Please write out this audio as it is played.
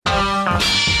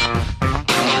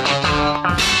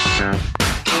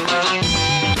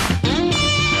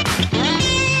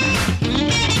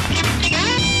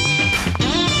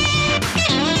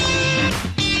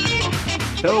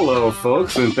Hello,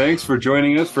 folks, and thanks for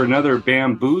joining us for another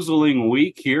bamboozling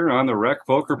week here on the Rec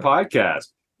Poker Podcast.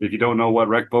 If you don't know what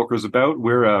Rec Poker is about,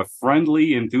 we're a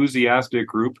friendly, enthusiastic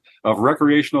group of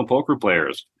recreational poker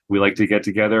players. We like to get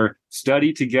together,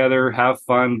 study together, have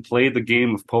fun, play the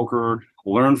game of poker,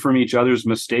 learn from each other's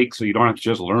mistakes so you don't have to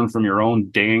just learn from your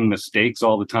own dang mistakes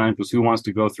all the time, because who wants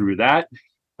to go through that?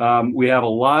 We have a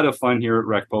lot of fun here at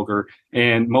Rec Poker,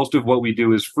 and most of what we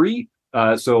do is free.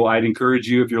 So I'd encourage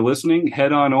you, if you're listening,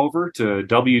 head on over to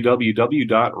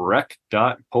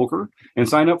www.rec.poker and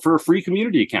sign up for a free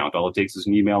community account. All it takes is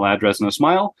an email address and a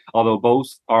smile, although both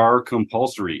are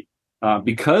compulsory.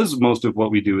 Because most of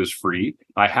what we do is free,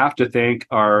 I have to thank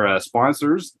our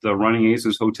sponsors, the Running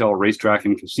Aces Hotel, Racetrack,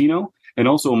 and Casino, and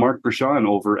also Mark Bershon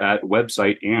over at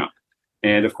Website AMP.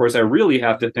 And of course, I really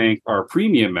have to thank our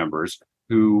premium members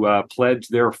who pledged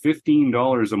their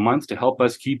 $15 a month to help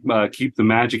us keep the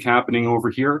magic happening over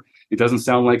here. It doesn't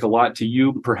sound like a lot to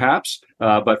you, perhaps,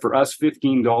 but for us,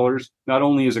 $15 not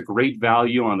only is a great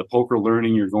value on the poker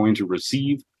learning you're going to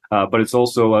receive, but it's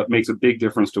also makes a big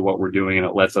difference to what we're doing, and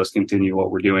it lets us continue what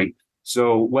we're doing.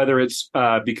 So whether it's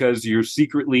because you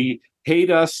secretly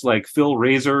hate us, like Phil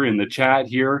Razor in the chat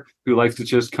here, who likes to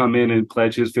just come in and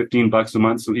pledge his $15 a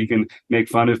month so he can make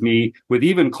fun of me with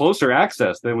even closer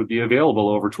access than would be available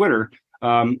over Twitter,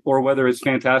 or whether it's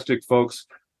fantastic folks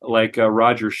like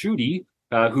Roger Schutte,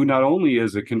 who not only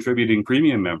is a contributing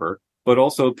premium member, but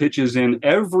also pitches in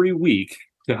every week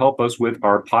to help us with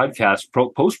our podcast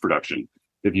post-production.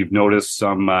 If you've noticed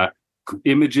some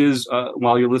images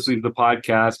while you're listening to the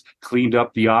podcast, cleaned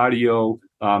up the audio,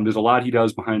 there's a lot he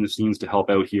does behind the scenes to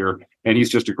help out here, and he's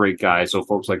just a great guy. So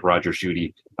folks like Roger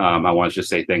Schutte, I want to just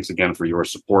say thanks again for your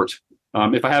support.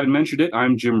 If I haven't mentioned it,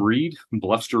 I'm Jim Reed,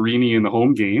 Blusterini in the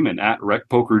home game, and at Rec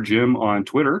Poker Jim on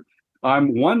Twitter.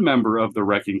 I'm one member of the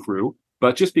Wrecking Crew,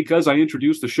 but just because I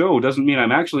introduced the show doesn't mean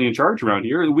I'm actually in charge around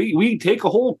here. We take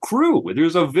a whole crew.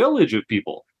 There's a village of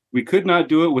people. We could not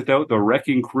do it without the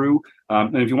Wrecking Crew.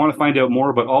 And if you want to find out more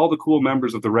about all the cool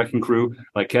members of the Wrecking Crew,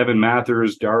 like Kevin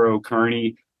Mathers, Darrow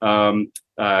Carney, Kim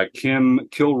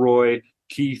Kilroy,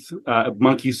 Keith,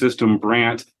 Monkey System,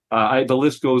 Brandt, the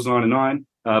list goes on and on.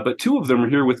 But two of them are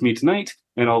here with me tonight,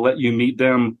 and I'll let you meet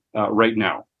them right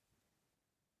now.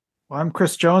 Well, I'm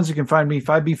Chris Jones. You can find me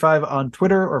 5B5 on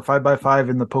Twitter or 5x5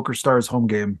 in the Poker Stars home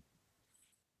game.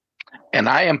 And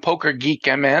I am Poker Geek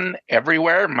MN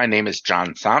everywhere. My name is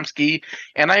John Somsky,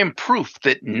 and I am proof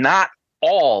that not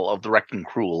all of the Wrecking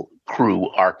Crew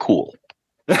are cool.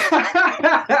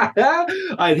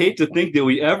 I'd hate to think that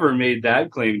we ever made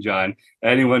that claim, John.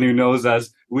 Anyone who knows us,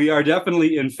 we are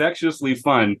definitely infectiously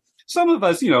fun. Some of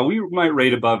us, we might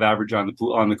rate above average on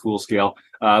the cool scale,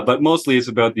 but mostly it's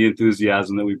about the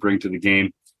enthusiasm that we bring to the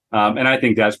game, and I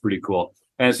think that's pretty cool.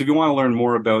 And so if you want to learn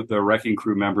more about the Wrecking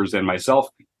Crew members and myself,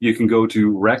 you can go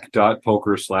to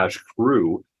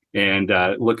rec.poker/crew and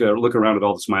look around at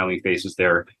all the smiling faces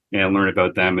there and learn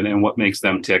about them and what makes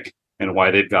them tick and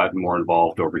why they've gotten more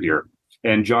involved over here.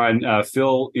 And John,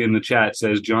 Phil in the chat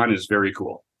says John is very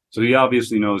cool. So he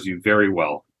obviously knows you very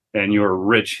well and your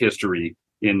rich history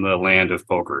in the land of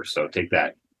poker. So take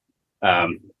that,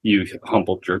 you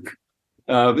humble jerk.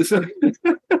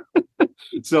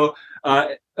 So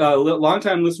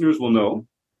longtime listeners will know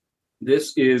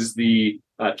this is the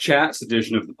Chats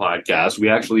edition of the podcast. We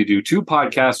actually do 2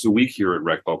 podcasts a week here at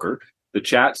Rec Poker. The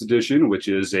Chats edition, which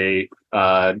is a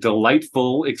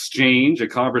delightful exchange, a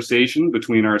conversation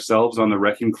between ourselves on the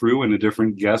Wrecking Crew and a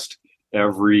different guest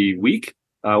every week.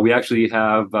 We actually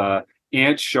have Aunt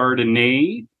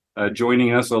Chardonnay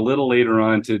joining us a little later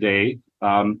on today.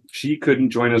 She couldn't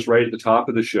join us right at the top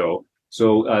of the show.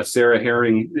 So Sarah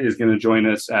Herring is going to join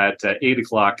us at 8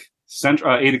 o'clock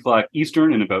Central, 8 o'clock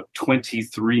Eastern in about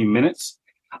 23 minutes.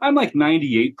 I'm like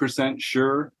 98%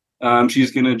 sure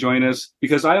she's going to join us,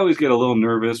 because I always get a little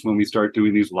nervous when we start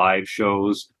doing these live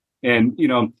shows. And,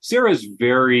 Sarah's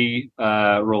very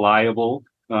reliable,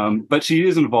 but she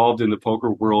is involved in the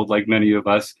poker world like many of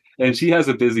us. And she has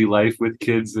a busy life with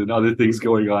kids and other things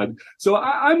going on. So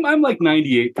I'm like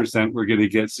 98% we're going to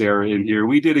get Sarah in here.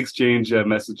 We did exchange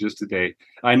messages today.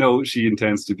 I know she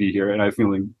intends to be here, and I'm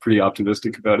feeling pretty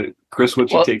optimistic about it. Chris,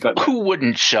 what's your take on that? Who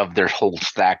wouldn't shove their whole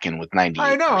stack in with 98%?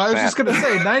 I know. I was just going to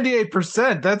say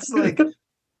 98%. That's like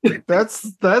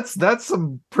that's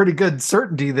some pretty good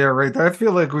certainty there, right there. I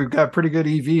feel like we've got pretty good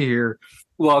EV here.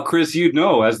 Well, Chris, you'd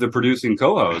know as the producing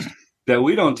co-host that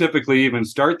we don't typically even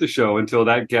start the show until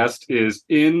that guest is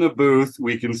in the booth.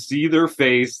 We can see their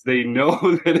face. They know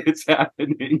that it's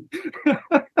happening.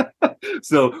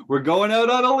 So we're going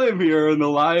out on a limb here in the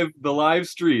live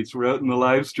streets. We're out in the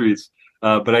live streets.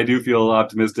 But I do feel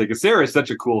optimistic. Sarah is such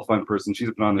a cool, fun person.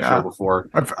 She's been on the show before.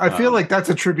 I feel like that's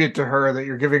a tribute to her that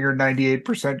you're giving her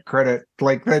 98% credit.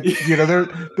 Like that,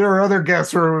 there are other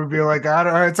guests where it would be like, I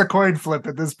don't know, it's a coin flip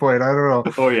at this point. I don't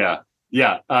know. Oh yeah.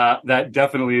 Yeah, that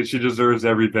definitely, she deserves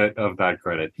every bit of that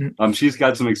credit. She's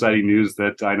got some exciting news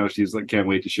that I know she's can't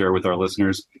wait to share with our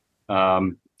listeners.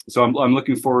 So I'm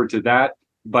looking forward to that.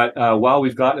 But while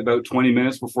we've got about 20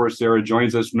 minutes before Sarah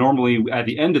joins us, normally at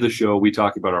the end of the show, we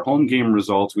talk about our home game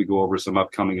results. We go over some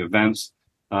upcoming events,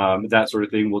 that sort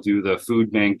of thing. We'll do the food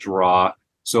bank draw.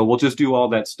 So we'll just do all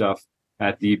that stuff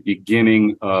at the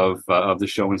beginning of the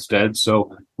show instead.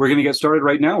 So we're going to get started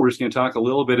right now. We're just going to talk a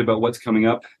little bit about what's coming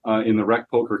up in the Rec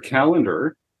Poker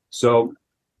calendar. So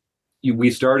we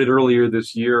started earlier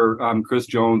this year. Chris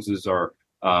Jones is our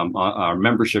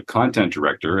membership content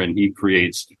director, and he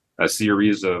creates a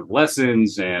series of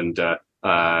lessons and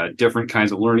different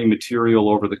kinds of learning material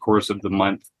over the course of the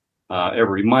month.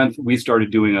 Every month, we started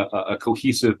doing a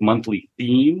cohesive monthly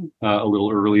theme a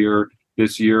little earlier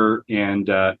this year, and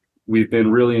we've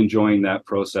been really enjoying that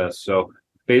process. So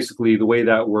basically, the way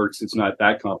that works, it's not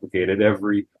that complicated.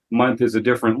 Every month is a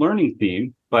different learning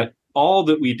theme, but all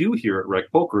that we do here at Rec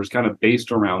Poker is kind of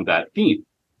based around that theme.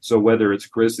 So whether it's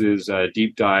Chris's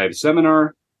deep dive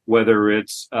seminar, whether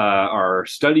it's our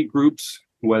study groups,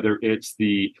 whether it's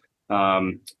the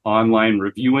online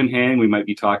review in hand, we might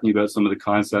be talking about some of the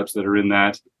concepts that are in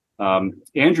that.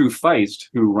 Andrew Feist,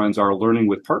 who runs our Learning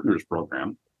with Partners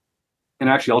program, and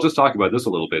actually, I'll just talk about this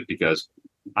a little bit because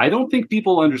I don't think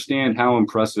people understand how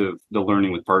impressive the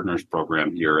Learning with Partners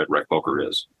program here at Rec Poker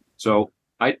is. So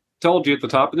I told you at the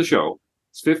top of the show,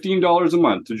 it's $15 a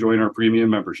month to join our premium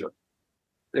membership.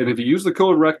 And if you use the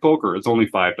code Rec Poker, it's only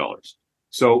 $5.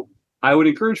 So I would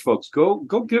encourage folks, go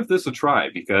give this a try,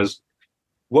 because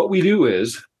what we do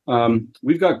is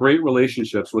we've got great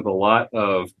relationships with a lot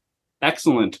of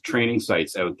excellent training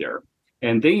sites out there,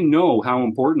 and they know how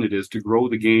important it is to grow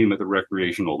the game at the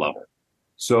recreational level.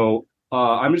 So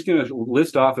I'm just going to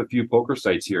list off a few poker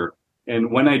sites here.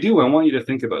 And when I do, I want you to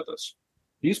think about this.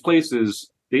 These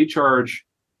places, they charge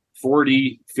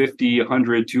 $40, $50,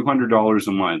 $100, $200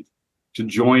 a month to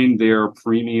join their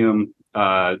premium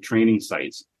training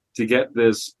sites to get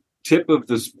this tip of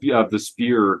the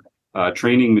spear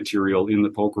training material in the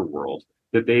poker world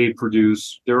that they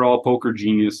produce. They're all poker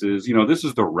geniuses. This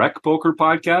is the Rec Poker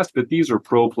podcast, but these are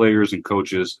pro players and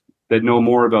coaches that know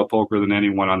more about poker than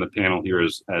anyone on the panel here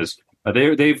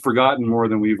they've forgotten more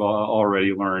than we've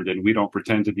already learned, and we don't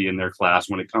pretend to be in their class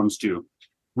when it comes to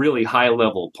really high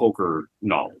level poker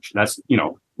knowledge. That's,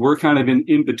 we're kind of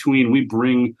in between. We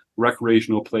bring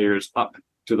recreational players up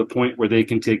to the point where they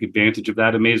can take advantage of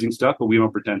that amazing stuff, but we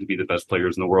don't pretend to be the best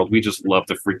players in the world. We just love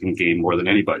the freaking game more than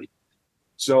anybody.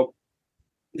 So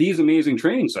these amazing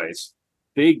training sites,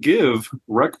 they give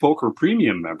Rec Poker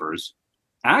Premium members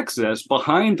access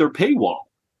behind their paywall.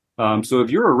 So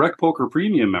if you're a Rec Poker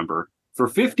Premium member, for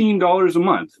 $15 a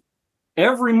month,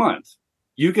 every month,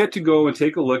 you get to go and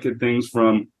take a look at things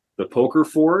from the Poker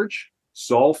Forge,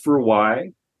 Solve for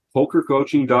Why,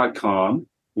 PokerCoaching.com,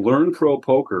 Learn Pro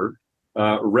Poker,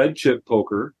 Red Chip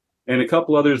Poker, and a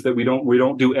couple others that we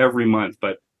don't do every month.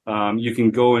 But you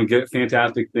can go and get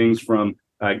fantastic things from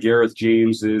Gareth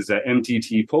James's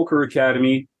MTT Poker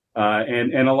Academy,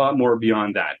 and a lot more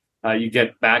beyond that. You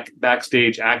get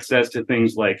backstage access to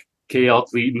things like KL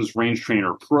Clayton's Range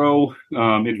Trainer Pro,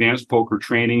 advanced poker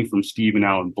training from Steve and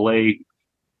Alan Blay.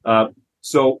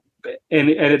 So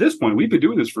at this point, we've been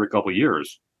doing this for a couple of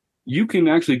years. You can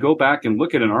actually go back and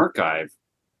look at an archive,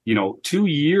 2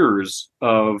 years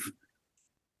of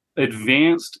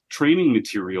advanced training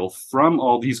material from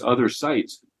all these other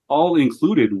sites, all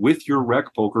included with your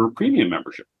Rec Poker Premium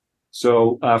membership.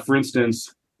 So, for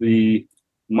instance, the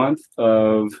month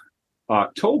of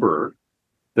October,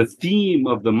 the theme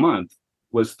of the month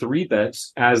was 3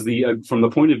 bets as from the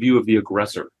point of view of the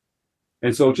aggressor.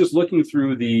 And so just looking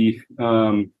through the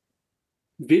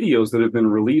videos that have been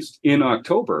released in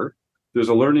October, there's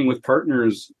a Learning with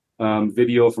Partners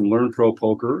video from Learn Pro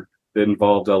Poker that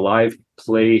involved a live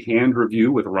play hand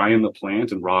review with Ryan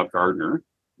LaPlante and Rob Gardner.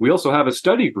 We also have a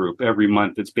study group every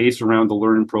month that's based around the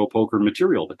Learn Pro Poker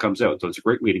material that comes out. So it's a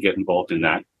great way to get involved in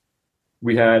that.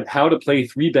 We had How to Play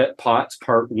 3-Bet Pots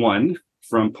Part 1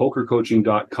 from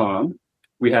PokerCoaching.com.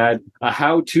 We had a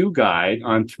how-to guide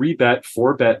on 3-bet,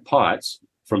 4-bet pots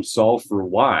from Solve for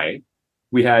Why.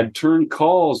 We had Turn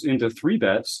Calls into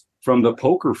 3-bets from the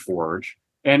Poker Forge.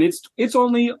 And it's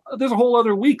only, there's a whole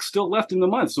other week still left in the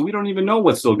month, so we don't even know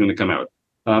what's still going to come out.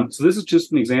 So this is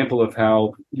just an example of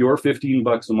how your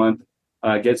 $15 a month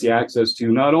gets you access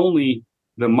to not only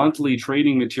the monthly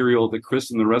training material that Chris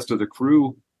and the rest of the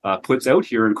crew puts out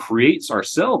here and creates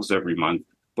ourselves every month,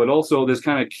 but also this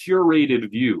kind of curated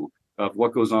view of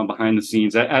what goes on behind the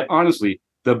scenes at honestly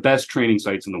the best training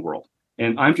sites in the world.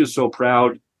 And I'm just so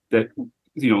proud that,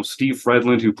 Steve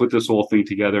Fredland, who put this whole thing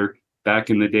together back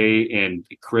in the day, and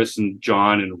Chris and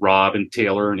John and Rob and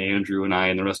Taylor and Andrew and I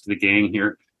and the rest of the gang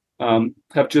here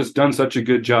have just done such a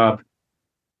good job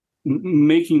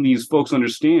making these folks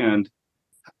understand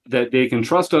that they can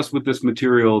trust us with this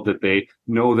material, that they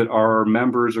know that our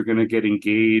members are going to get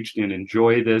engaged and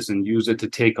enjoy this and use it to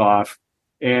take off.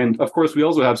 And of course, we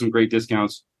also have some great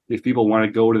discounts if people want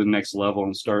to go to the next level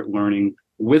and start learning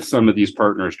with some of these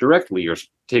partners directly or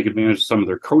take advantage of some of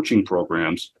their coaching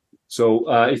programs. So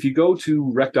if you go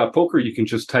to rec.poker, you can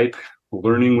just type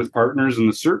learning with partners in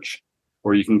the search,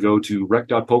 or you can go to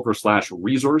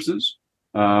rec.poker/resources,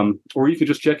 or you can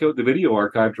just check out the video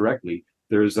archive directly.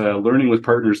 There's a learning with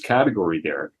partners category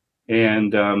there.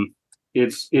 And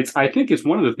it's I think it's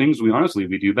one of the things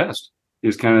we do best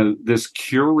is kind of this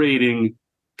curating,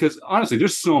 because honestly,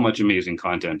 there's so much amazing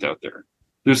content out there.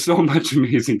 I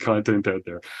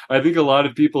think a lot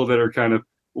of people that are kind of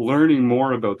learning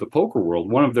more about the poker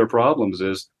world, one of their problems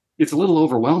is it's a little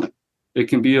overwhelming. It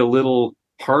can be a little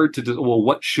hard to, well,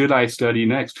 what should I study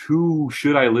next? Who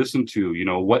should I listen to?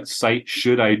 What site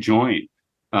should I join?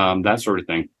 That sort of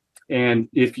thing. And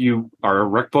if you are a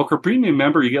Rec Poker Premium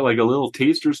member, you get like a little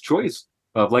taster's choice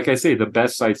of, like I say, the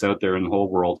best sites out there in the whole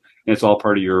world. And it's all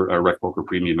part of your Rec Poker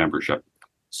Premium membership.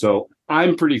 So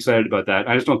I'm pretty excited about that.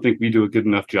 I just don't think we do a good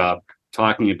enough job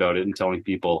talking about it and telling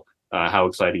people how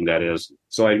exciting that is.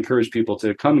 So I encourage people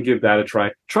to come and give that a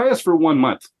try. Try us for 1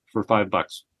 month for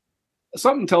 $5.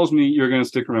 Something tells me you're going to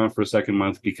stick around for a second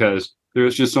month because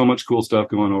there's just so much cool stuff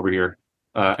going over here.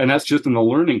 And that's just in the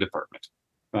learning department.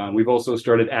 We've also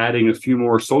started adding a few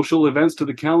more social events to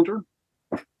the calendar.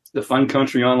 The Fun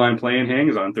Country Online Play and Hang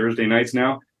is on Thursday nights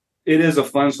now. It is a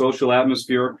fun social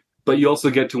atmosphere, but you also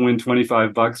get to win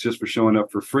 $25 just for showing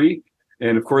up for free.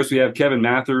 And of course, we have Kevin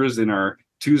Mathers in our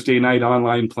Tuesday night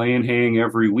online play and hang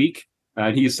every week.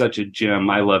 He's such a gem.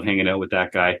 I love hanging out with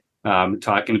that guy,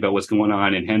 talking about what's going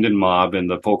on in Hendon Mob and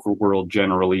the poker world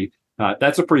generally.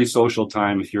 That's a pretty social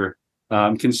time if you're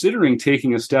considering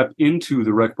taking a step into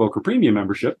the Rec Poker Premium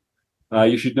membership.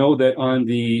 You should know that on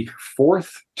the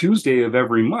fourth Tuesday of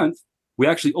every month, we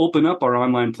actually open up our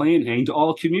online play and hang to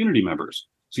all community members.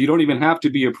 So you don't even have to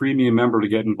be a premium member to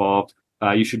get involved.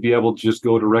 You should be able to just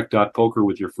go to rec.poker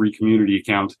with your free community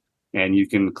account, and you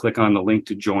can click on the link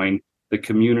to join the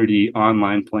community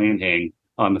online play and hang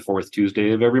on the fourth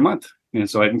Tuesday of every month. And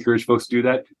so I'd encourage folks to do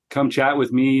that. Come chat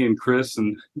with me and Chris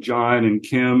and John and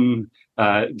Kim,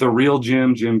 the real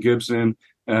Jim Gibson,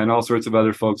 and all sorts of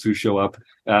other folks who show up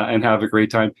and have a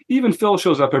great time. Even Phil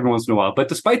shows up every once in a while. But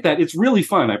despite that, it's really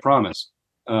fun, I promise.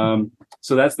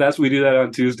 So that's we do that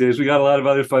on Tuesdays. We got a lot of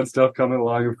other fun stuff coming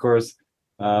along, of course.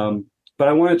 But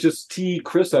I want to just tee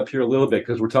Chris up here a little bit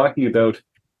because we're talking about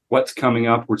what's coming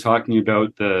up. We're talking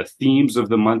about the themes of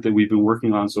the month that we've been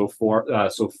working on so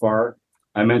far.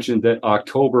 I mentioned that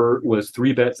October was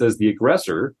 3 bets as the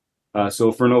aggressor.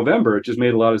 So for November, it just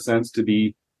made a lot of sense to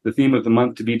be the theme of the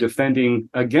month to be defending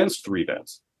against 3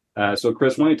 bets. So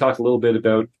Chris, why don't you talk a little bit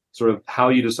about sort of how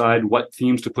you decide what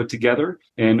themes to put together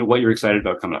and what you're excited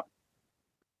about coming up?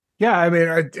 Yeah, I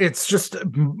mean, it's just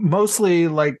mostly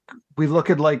like we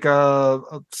look at like a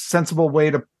sensible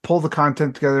way to pull the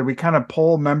content together. We kind of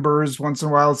poll members once in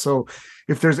a while. So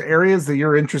if there's areas that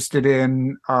you're interested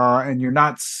in and you're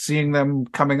not seeing them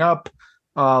coming up,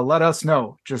 let us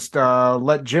know. Just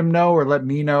let Jim know or let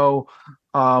me know.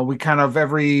 We kind of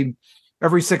every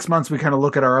 6 months we kind of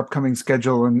look at our upcoming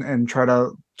schedule and try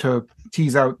to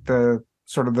tease out the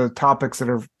sort of the topics that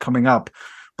are coming up.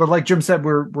 But like Jim said,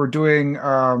 we're doing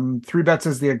 3 bets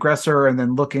as the aggressor, and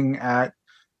then looking at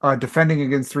defending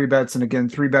against 3 bets. And again,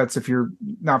 3 bets, if you're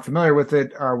not familiar with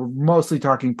it, we're mostly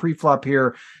talking pre-flop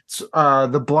here.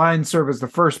 The blinds serve as the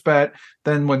first bet.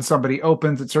 Then when somebody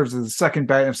opens, it serves as the second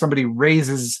bet. If somebody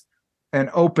raises an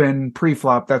open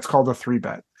pre-flop, that's called a 3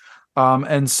 bet.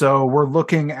 And so we're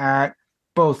looking at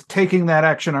both taking that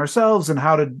action ourselves and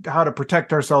how to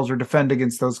protect ourselves or defend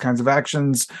against those kinds of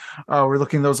actions. We're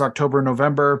looking at those October,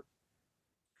 November.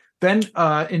 Then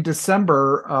in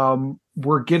December,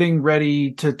 we're getting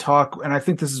ready to talk, and I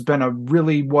think this has been a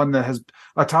really one that has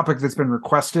a topic that's been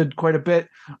requested quite a bit,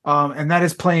 and that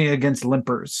is playing against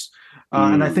limpers.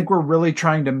 And I think we're really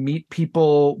trying to meet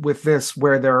people with this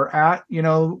where they're at.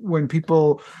 When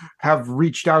people have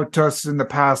reached out to us in the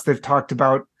past, they've talked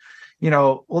about,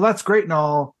 well, that's great and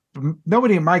all.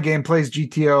 Nobody in my game plays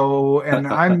GTO,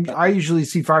 and I usually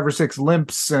see 5 or 6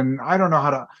 limps, and I don't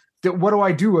know what do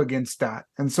I do against that?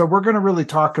 And so we're going to really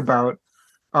talk about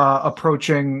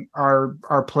approaching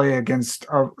our play against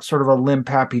a sort of a limp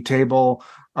happy table.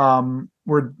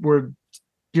 We're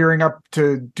gearing up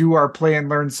to do our play and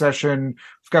learn session.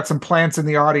 We've got some plants in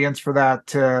the audience for that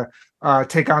to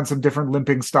take on some different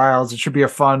limping styles. It should be a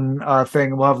fun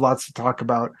thing. We'll have lots to talk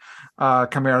about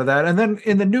coming out of that. And then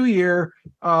in the new year,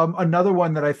 another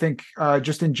one that I think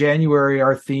just in January,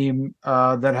 our theme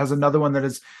that has another one that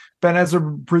has been as a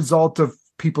result of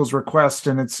people's request,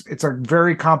 and it's a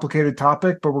very complicated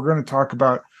topic, but we're going to talk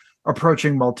about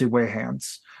approaching multi-way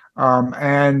hands.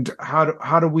 And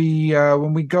how do we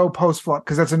when we go post flop,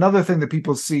 because that's another thing that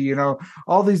people see,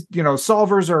 all these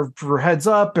solvers are for heads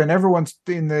up, and everyone's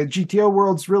in the GTO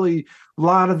world's really a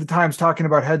lot of the times talking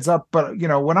about heads up, but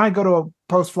when I go to a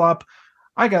post flop,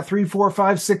 I got 3, 4,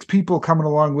 5, 6 people coming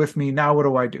along with me. Now what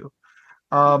do I do?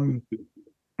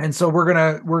 And so we're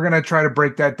gonna try to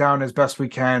break that down as best we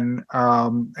can,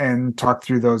 and talk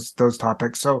through those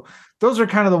topics. So those are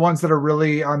kind of the ones that are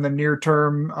really on the near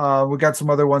term. We got some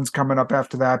other ones coming up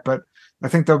after that, but I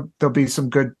think there'll be some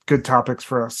good topics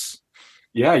for us.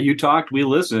 Yeah, you talked, we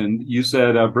listened. You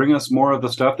said bring us more of the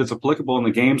stuff that's applicable in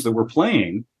the games that we're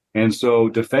playing. And so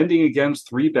defending against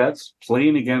 3 bets,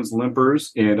 playing against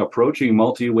limpers, and approaching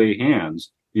multi-way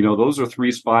hands. Those are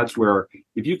 3 spots where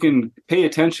if you can pay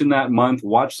attention that month,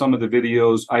 watch some of the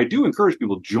videos. I do encourage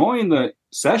people, join the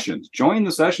sessions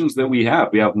that we have.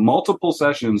 We have multiple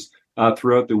sessions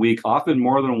throughout the week, often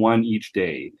more than one each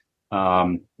day,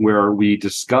 where we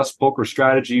discuss poker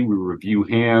strategy, we review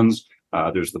hands.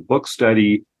 There's the book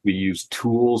study. We use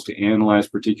tools to analyze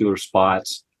particular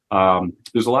spots.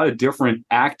 There's a lot of different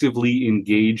actively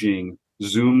engaging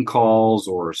Zoom calls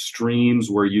or streams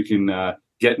where you can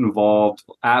get involved,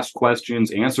 ask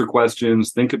questions, answer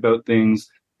questions, think about things.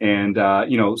 And,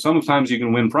 sometimes you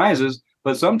can win prizes,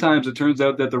 but sometimes it turns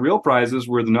out that the real prizes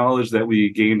were the knowledge that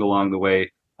we gained along the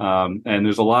way. And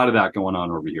there's a lot of that going on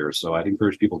over here. So I'd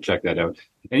encourage people to check that out.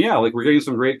 And yeah, we're getting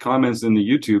some great comments in the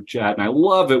YouTube chat. And I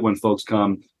love it when folks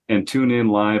come and tune in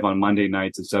live on Monday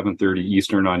nights at 7:30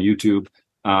 Eastern on YouTube.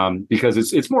 Because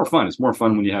it's more fun. It's more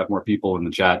fun when you have more people in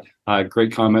the chat.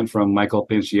 Great comment from Michael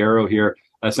Pinciero here.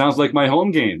 Sounds like my home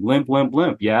game. Limp, limp,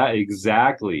 limp. Yeah,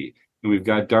 exactly. And we've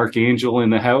got Dark Angel in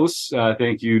the house.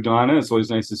 Thank you, Donna. It's always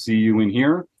nice to see you in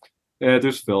here.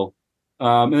 There's Phil.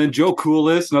 And then Joe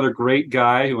Coolis, another great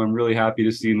guy who I'm really happy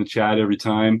to see in the chat every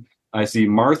time. I see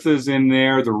Martha's in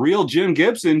there. The real Jim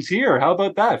Gibson's here. How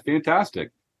about that? Fantastic.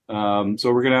 So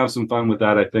we're going to have some fun with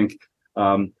that, I think.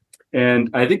 And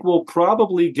I think we'll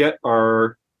probably get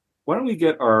why don't we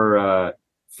get our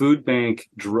food bank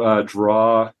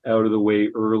draw out of the way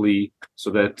early so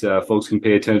that folks can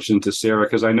pay attention to Sarah.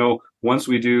 Because I know once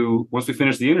we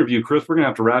finish the interview, Chris, we're going to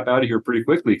have to wrap out of here pretty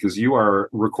quickly because you are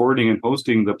recording and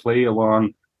hosting the Play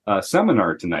Along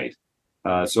seminar tonight.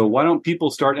 So why don't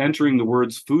people start entering the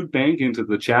words food bank into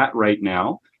the chat right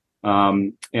now?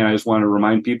 And I just want to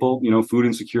remind people, food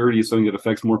insecurity is something that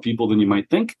affects more people than you might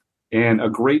think. And a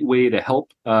great way to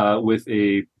help with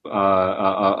a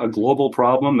global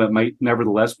problem that might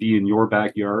nevertheless be in your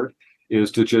backyard is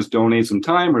to just donate some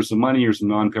time or some money or some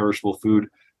non-perishable food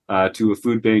to a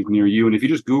food bank near you. And if you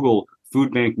just Google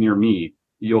food bank near me,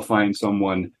 you'll find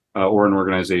someone or an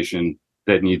organization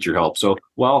that needs your help. So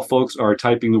while folks are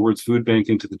typing the words food bank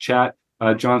into the chat,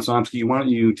 John Somsky, why don't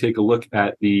you take a look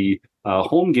at the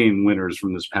home game winners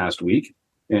from this past week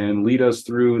and lead us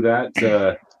through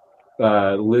that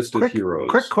list of heroes.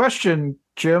 Quick question,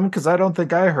 Jim, because I don't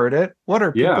think I heard it. What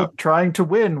are people trying to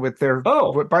win with their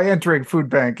by entering food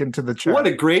bank into the chat? What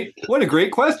a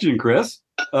great question, Chris.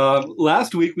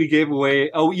 Last week we gave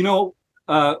away. I'm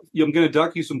going to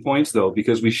duck you some points though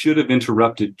because we should have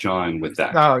interrupted John with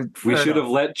that. We should have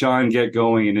let John get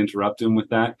going and interrupt him with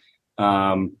that.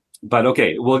 But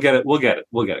okay, we'll get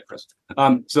it, Chris.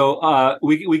 So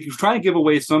we try and give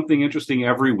away something interesting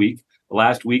every week.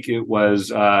 Last week, it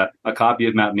was a copy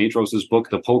of Matt Matros' book,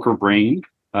 The Poker Brain.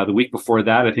 The week before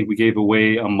that, I think we gave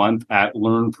away a month at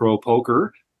Learn Pro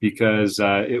Poker because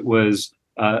it was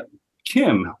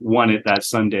Kim won it that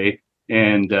Sunday,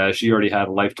 and she already had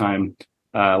a lifetime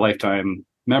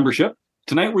membership.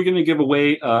 Tonight, we're going to give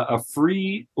away a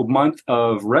free month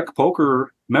of Rec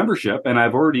Poker membership, and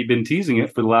I've already been teasing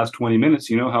it for the last 20 minutes.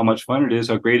 You know how much fun it is,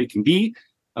 how great it can be.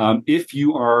 If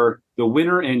you are the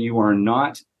winner and you are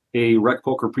not a Rec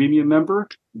Poker Premium member,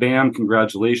 bam,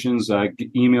 congratulations.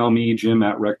 Email me,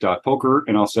 jim@rec.poker,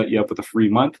 and I'll set you up with a free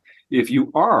month. If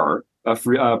you are a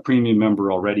free premium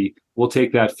member already, we'll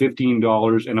take that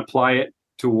 $15 and apply it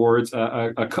towards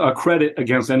a credit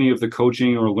against any of the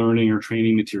coaching or learning or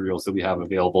training materials that we have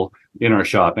available in our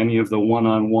shop. Any of the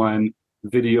one-on-one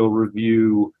video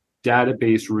review,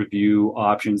 database review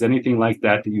options, anything like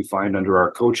that you find under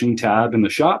our coaching tab in the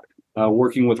shop,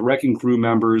 working with Wrecking Crew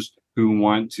members who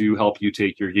want to help you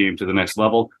take your game to the next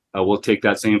level. We'll take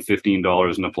that same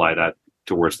 $15 and apply that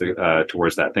towards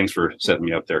that. Thanks for setting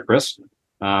me up there, Chris.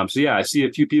 So yeah, I see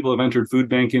a few people have entered Food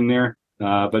Bank in there,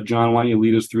 but John, why don't you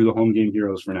lead us through the home game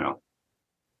heroes for now?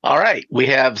 All right, we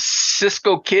have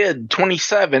Cisco Kid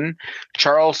 27,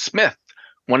 Charles Smith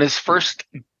won his first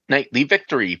nightly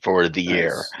victory for the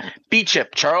year.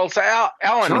 B-Chip Charles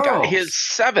Allen got his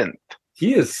 7th.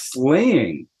 He is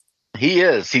slaying. He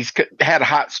is. He's had a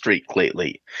hot streak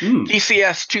lately.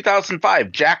 DCS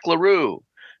 2005, Jack LaRue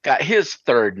got his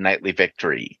 3rd nightly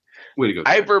victory. Way to go,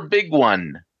 Ivor Big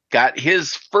One got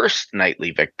his first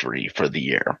nightly victory for the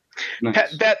year. Nice.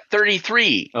 Pet Bet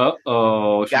 33 got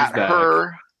back.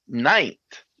 Her 9th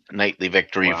nightly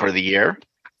victory for the year.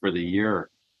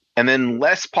 And then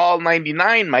Les Paul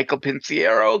 99, Michael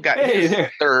Pinciero got his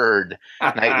 3rd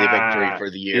nightly victory for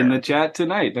the year. In the chat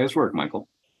tonight. Nice work, Michael.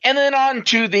 And then on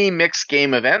to the mixed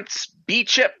game events.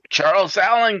 B-Chip Charles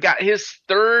Allen got his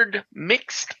 3rd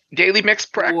daily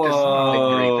mixed practice victory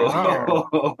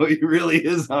for the year. He really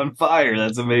is on fire.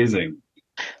 That's amazing.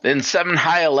 Then 7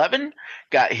 High 11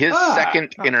 got his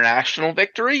 2nd international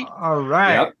victory. All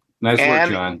right. Yep. Nice work,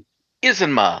 John.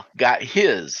 Isenma got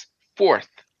his 4th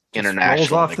international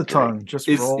rolls off victory. the tongue.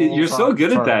 You're so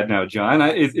good at that now, John.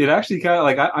 It actually kind of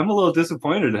like I'm a little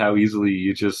disappointed how easily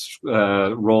you just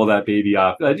roll that baby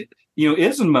off.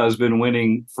 Isenma has been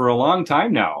winning for a long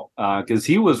time now because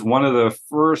he was one of the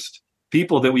first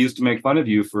people that we used to make fun of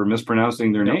you for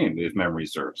mispronouncing their name, if memory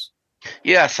serves.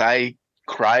 Yes, I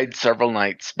cried several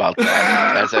nights about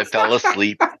that as I fell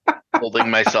asleep,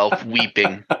 holding myself,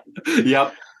 weeping.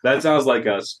 Yep, that sounds like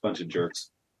us, bunch of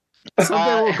jerks.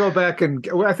 Someday we'll go back and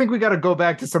I think we got to go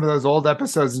back to some of those old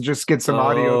episodes and just get some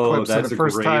audio clips of the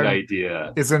first time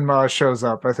idea. Isenma shows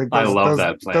up. I think I love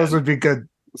that plan. Those would be good.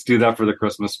 Let's do that for the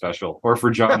Christmas special or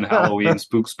for John the Halloween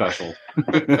spook special.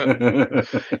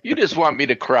 You just want me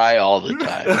to cry all the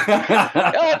time.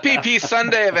 LPP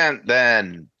Sunday event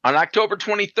then on October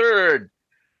 23rd.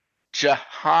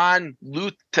 John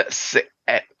Lutz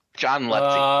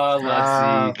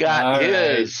got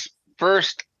his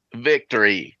first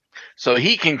victory. So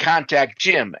he can contact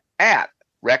Jim at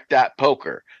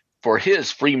rec.poker for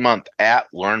his free month at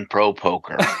Learn Pro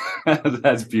Poker.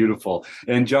 That's beautiful.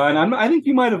 And John, I think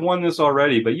you might have won this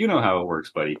already, but you know how it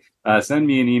works, buddy. Send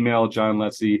me an email, John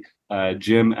Letzi,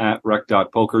 Jim at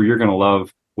rec.poker. You're going to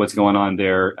love what's going on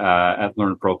there at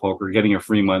Learn Pro Poker. Getting a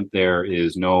free month there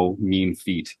is no mean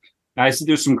feat. I see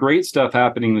there's some great stuff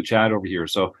happening in the chat over here.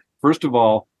 So first of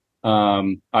all,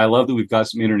 I love that we've got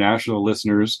some international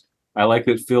listeners. I like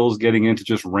that Phil's getting into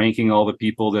just ranking all the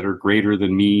people that are greater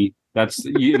than me. That's,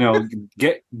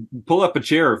 pull up a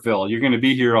chair, Phil. You're going to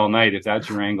be here all night if that's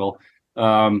your angle.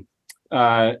 Phil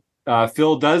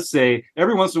does say,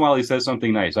 every once in a while he says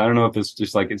something nice. I don't know if it's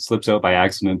just like it slips out by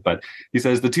accident, but he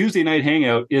says the Tuesday night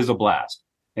hangout is a blast.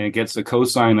 And it gets a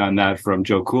cosign on that from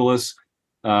Joe Koulis.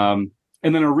 And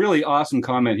then a really awesome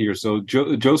comment here. So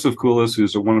Joseph Koulis,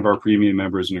 who's one of our premium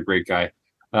members and a great guy,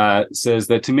 says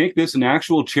that to make this an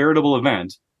actual charitable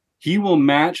event, he will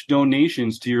match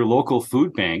donations to your local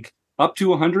food bank up to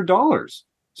 $100.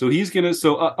 So he's going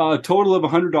to, a total of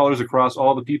 $100 across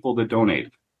all the people that donate.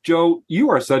 Joe, you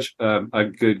are such a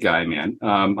good guy, man.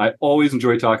 I always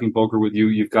enjoy talking poker with you.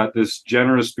 You've got this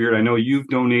generous spirit. I know you've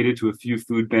donated to a few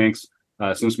food banks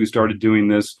since we started doing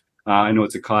this. I know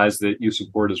it's a cause that you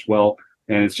support as well.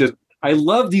 And it's just, I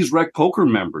love these Rec Poker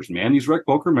members, man. These Rec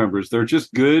Poker members, they're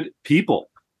just good people.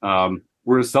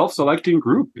 We're a self-selecting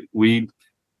group. We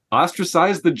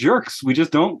ostracize the jerks. We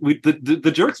just don't,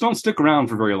 the jerks don't stick around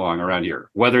for very long around here,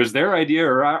 whether it's their idea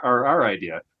or our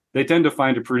idea. They tend to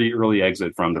find a pretty early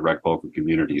exit from the Rec Poker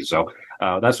community. So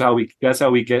that's how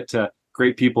we get to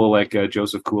great people like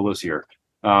Joseph Koulis here.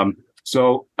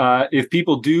 So if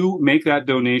people do make that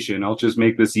donation, I'll just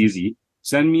make this easy.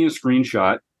 Send me a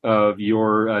screenshot of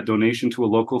your donation to a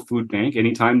local food bank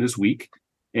anytime this week,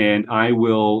 and I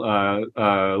will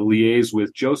liaise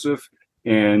with Joseph.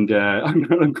 And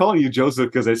I'm calling you Joseph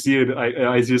because I see it.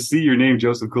 I just see your name,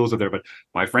 Joseph Koulis, up there. But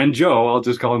my friend Joe, I'll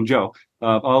just call him Joe.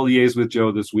 I'll liaise with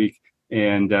Joe this week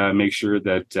and make sure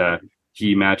that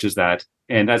he matches that.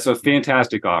 And that's a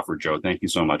fantastic offer, Joe. Thank you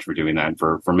so much for doing that and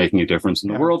for making a difference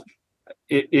in the world.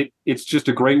 It's just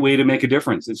a great way to make a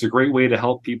difference. It's a great way to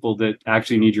help people that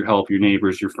actually need your help, your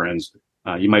neighbors, your friends.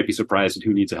 You might be surprised at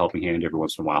who needs a helping hand every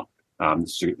once in a while.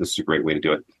 This is a great way to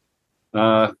do it.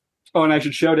 And I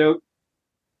should shout out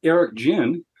Eric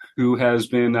Jin, who has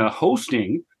been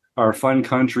hosting our Fun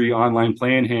Country online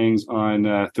playing hangs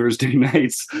on Thursday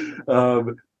nights.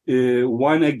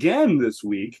 won again this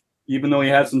week, even though he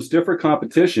had some stiffer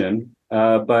competition.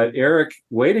 But Eric,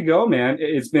 way to go, man!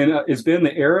 It's been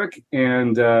the Eric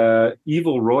and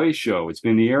Evil Roy show. It's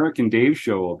been the Eric and Dave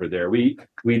show over there. We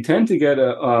tend to get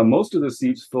most of the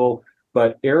seats full,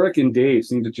 but Eric and Dave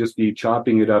seem to just be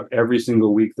chopping it up every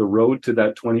single week. The road to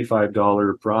that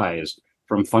 $25 prize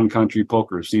from Fun Country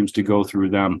Poker seems to go through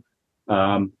them.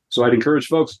 So I'd encourage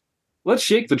folks, let's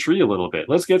shake the tree a little bit.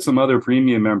 Let's get some other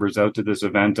premium members out to this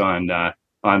event on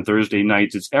Thursday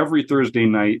nights. It's every Thursday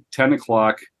night, 10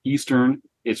 o'clock Eastern.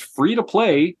 It's free to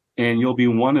play, and you'll be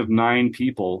one of 9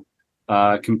 people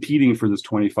competing for this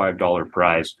 $25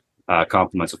 prize,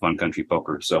 compliments of Fun Country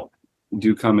Poker. So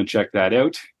do come and check that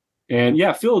out. And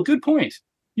yeah, Phil, good point.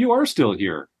 You are still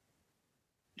here.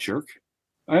 Jerk.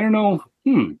 I don't know.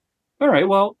 All right,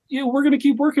 well, yeah, we're going to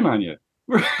keep working on you.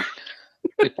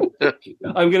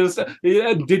 I'm gonna say.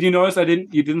 Did you notice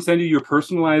you didn't send you your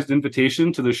personalized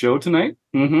invitation to the show tonight?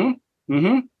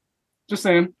 Just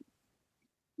saying.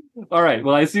 All right.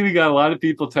 Well, I see we got a lot of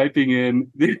people typing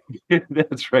in.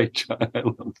 That's right, John. I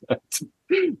love that.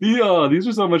 These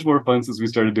are so much more fun since we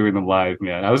started doing them live,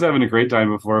 man. I was having a great time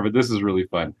before, but this is really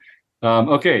fun.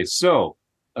 Okay, so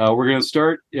we're gonna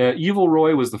start. Evil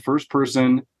Roy was the first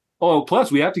person. Oh,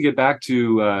 plus we have to get back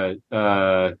to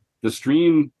the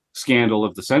stream scandal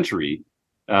of the century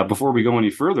before we go any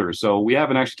further. So we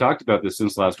haven't actually talked about this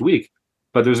since last week,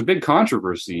 but there's a big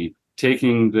controversy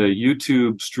taking the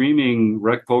YouTube streaming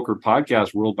Rec Poker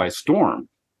podcast world by storm,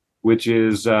 which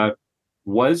is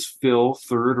was Phil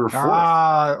third or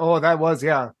fourth? That was,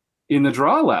 yeah, in the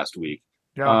draw last week.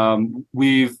 Yeah.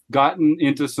 We've gotten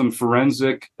into some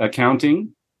forensic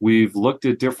accounting. We've looked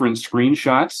at different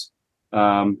screenshots.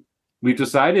 We've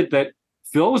decided that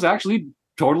Phil was actually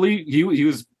totally, he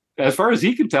was, as far as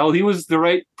he can tell, he was the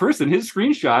right person. His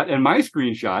screenshot and my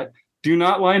screenshot do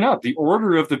not line up. The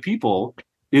order of the people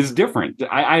is different.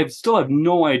 I still have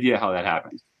no idea how that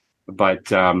happened.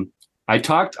 But I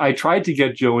tried to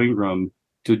get Joe Ingram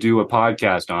to do a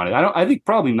podcast on it. I think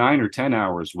probably 9 or 10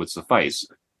 hours would suffice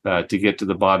to get to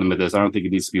the bottom of this. I don't think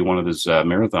it needs to be one of his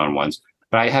marathon ones.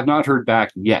 But I have not heard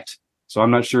back yet. So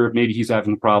I'm not sure if maybe he's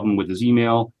having a problem with his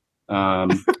email. I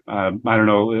don't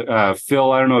know.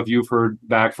 Phil, I don't know if you've heard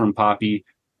back from Poppy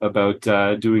about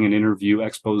doing an interview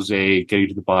expose, getting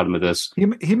to the bottom of this.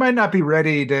 He might not be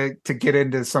ready to get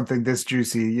into something this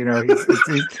juicy. You know,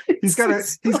 he's got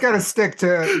to stick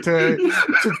to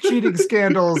cheating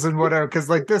scandals and whatever, because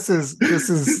like this is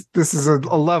a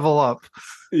level up.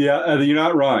 Yeah, you're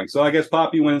not wrong. So I guess,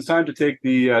 Poppy, when it's time to take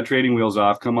the training wheels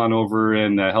off, come on over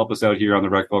and help us out here on the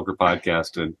Rec Poker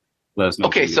podcast and let us know.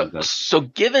 Okay, so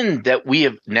given that we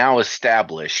have now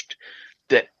established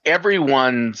that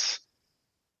everyone's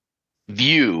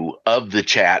view of the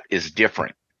chat is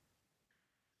different,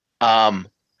 how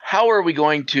are we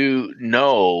going to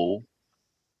know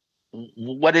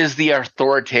what is the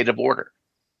authoritative order?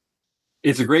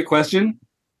 It's a great question.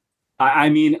 I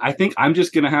mean, I think I'm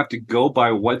just going to have to go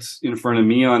by what's in front of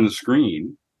me on the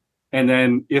screen. And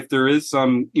then if there is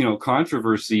some,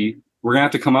 controversy, we're going to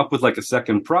have to come up with like a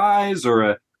second prize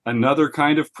or another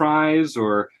kind of prize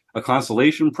or a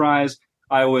consolation prize.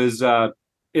 I was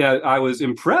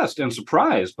impressed and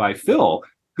surprised by Phil,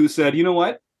 who said, you know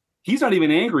what? He's not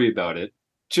even angry about it.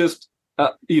 Just,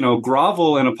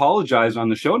 grovel and apologize on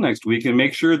the show next week and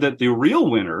make sure that the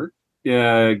real winner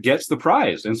gets the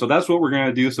prize. And so that's what we're going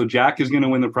to do. So Jack is going to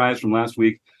win the prize from last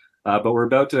week. But we're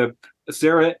about to,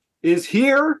 Sarah is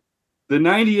here. The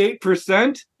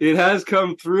 98%, it has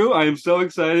come through. I am so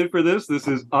excited for this. This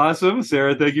is awesome.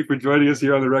 Sarah, thank you for joining us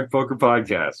here on the Rec Poker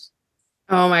podcast.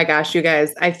 Oh my gosh, you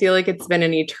guys. I feel like it's been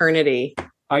an eternity.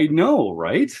 I know,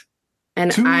 right?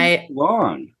 And Too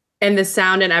long. And the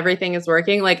sound and everything is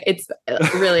working. Like it's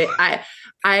really, I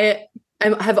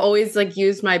have always like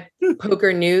used my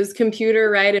poker news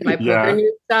computer, right? And my poker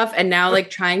news stuff. And now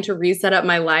like trying to reset up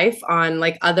my life on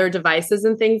like other devices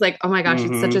and things like, oh my gosh,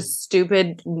 it's such a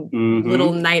stupid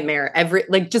little nightmare.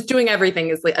 Just doing everything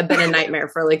has like been a nightmare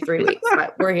for like 3 weeks,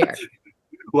 but we're here.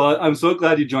 Well, I'm so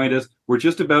glad you joined us. We're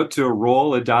just about to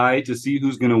roll a die to see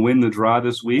who's going to win the draw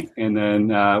this week. And then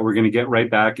we're going to get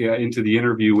right back into the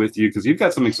interview with you because you've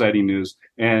got some exciting news.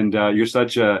 And you're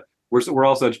we're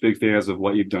all such big fans of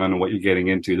what you've done and what you're getting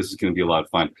into. This is going to be a lot of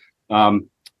fun.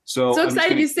 So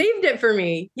excited you saved it for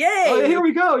me. Yay. Oh, here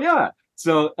we go. Yeah.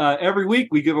 So every week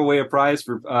we give away a prize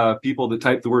for people that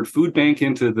type the word food bank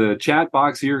into the chat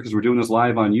box here because we're doing this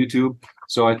live on YouTube.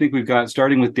 So I think we've got,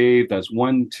 starting with Dave, that's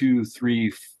 1, 2,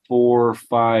 3, 4,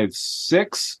 5,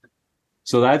 6.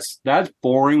 So that's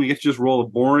boring. We get to just roll a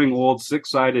boring old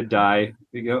 6-sided die.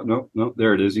 There you go. No,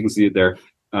 there it is. You can see it there.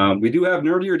 We do have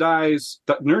nerdier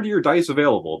dice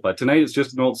available, but tonight it's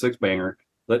just an old 6-banger.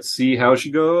 Let's see how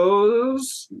she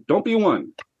goes. Don't be a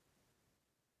 1.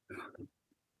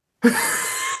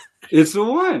 It's a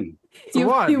 1.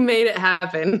 You made it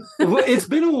happen. Well, it's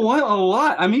been a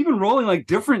lot. I'm even rolling like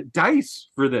different dice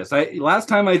for this. Last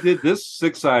time I did this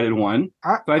 6-sided one,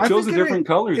 I chose a different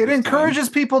color. It encourages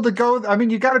people to go. I mean,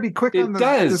 you got to be quick on the. It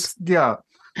does. Yeah.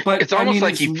 But it's almost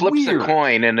like he flips a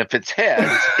coin, and if it's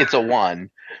heads, it's a 1.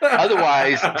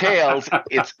 Otherwise, tails,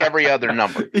 it's every other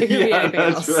number. Yeah,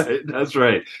 that's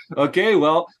right. Okay,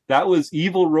 well, that was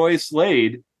Evil Roy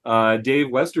Slade, Dave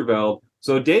Westerveld.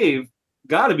 So Dave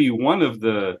got to be one of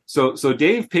the. So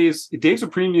Dave's a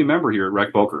premium member here at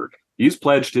Rec Poker. He's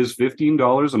pledged his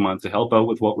 $15 a month to help out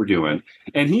with what we're doing,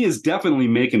 and he is definitely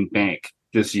making bank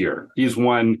this year. He's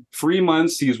won free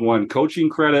months. He's won coaching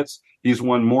credits. He's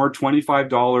won more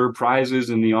 $25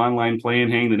 prizes in the online play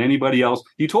and hang than anybody else.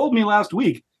 He told me last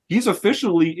week he's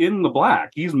officially in the black.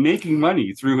 He's making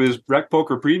money through his Rec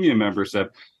Poker Premium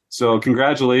membership. So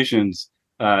congratulations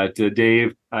to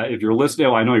Dave. If you're listening,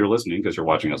 I know you're listening because you're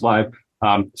watching us live.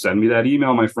 Send me that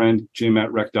email, my friend,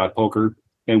 jim@rec.poker,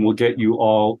 and we'll get you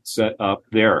all set up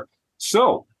there.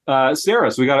 So, Sarah,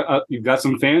 so you've got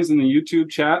some fans in the YouTube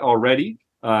chat already.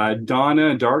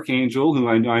 Donna Dark Angel, who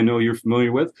I know you're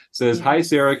familiar with, says, "Hi,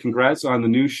 Sarah. Congrats on the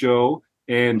new show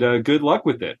and good luck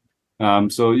with it."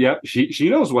 So yeah, she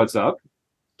knows what's up.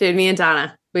 Dude, me and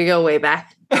Donna, we go way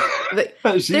back.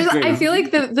 I feel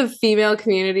like the female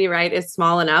community, right, is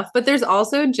small enough, but there's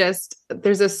also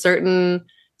there's a certain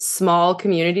small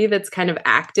community that's kind of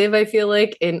active, I feel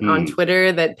like, on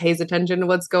Twitter that pays attention to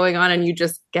what's going on, and you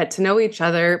just get to know each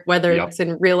other, whether it's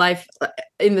in real life,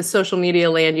 in the social media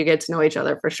land, you get to know each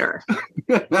other for sure.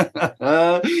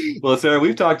 Well, Sarah,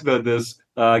 we've talked about this,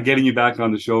 getting you back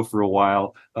on the show for a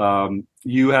while.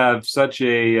 You have such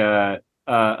a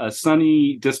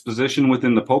sunny disposition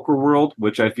within the poker world,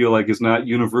 which I feel like is not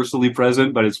universally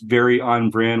present, but it's very on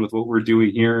brand with what we're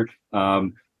doing here.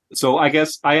 So I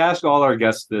guess I ask all our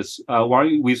guests this. Why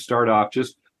don't we start off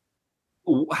just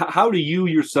how do you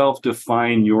yourself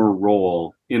define your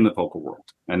role in the poker world?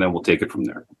 And then we'll take it from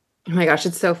there. Oh my gosh,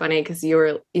 it's so funny because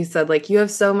you said like you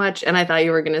have so much, and I thought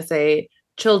you were going to say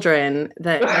children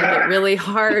that make it really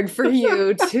hard for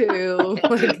you to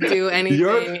like do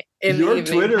anything in the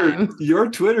evening time. Your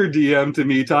Twitter DM to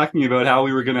me talking about how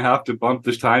we were going to have to bump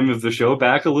the time of the show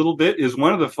back a little bit is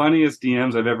one of the funniest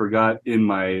DMs I've ever got in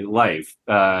my life.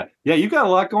 Yeah, you've got a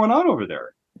lot going on over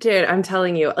there. Dude, I'm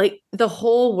telling you, like the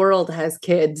whole world has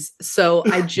kids. So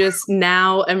I just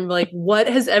now am like, what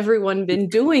has everyone been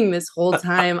doing this whole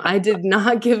time? I did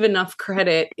not give enough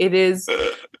credit. It is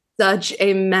such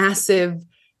a massive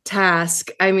task.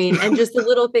 I mean, and just the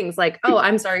little things like, oh,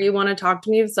 I'm sorry, you want to talk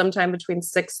to me sometime between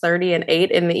 6:30 and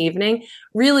 8 in the evening?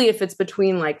 Really, if it's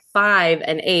between like 5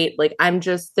 and 8, like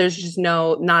there's just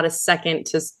not a second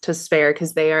to spare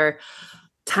because they are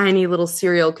tiny little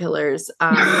serial killers.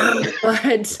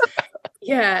 But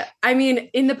yeah, I mean,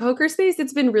 in the poker space,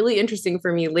 it's been really interesting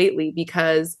for me lately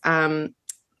because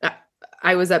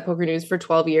I was at Poker News for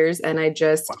 12 years and I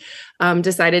just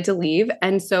decided to leave.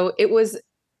 And so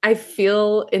I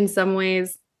feel in some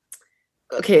ways,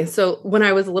 okay, so when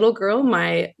I was a little girl,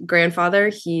 my grandfather,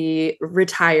 he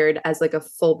retired as like a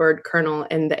full bird colonel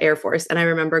in the Air Force. And I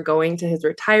remember going to his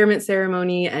retirement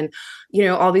ceremony and,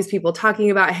 all these people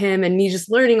talking about him and me just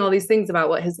learning all these things about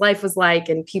what his life was like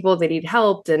and people that he'd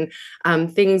helped and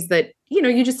things that,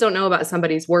 you just don't know about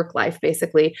somebody's work life,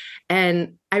 basically.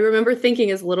 And I remember thinking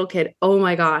as a little kid, oh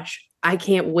my gosh, I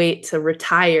can't wait to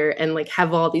retire and like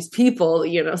have all these people,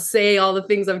 say all the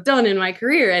things I've done in my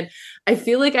career. And I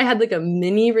feel like I had like a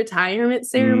mini retirement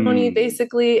ceremony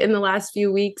basically in the last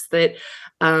few weeks that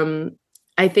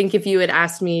I think if you had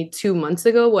asked me 2 months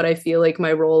ago what I feel like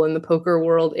my role in the poker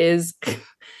world is,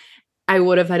 I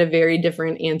would have had a very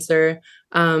different answer.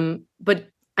 But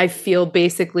I feel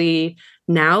basically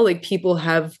now like people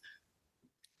have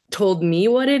told me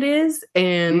what it is,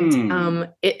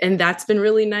 and and that's been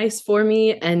really nice for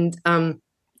me. And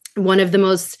one of the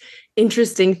most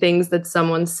interesting things that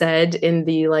someone said in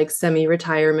the like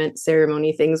semi-retirement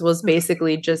ceremony things was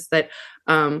basically just that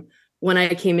when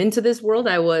I came into this world,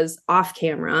 I was off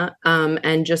camera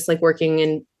and just like working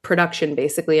in production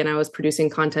basically, and I was producing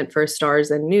content for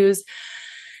Stars and News,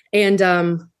 and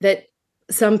that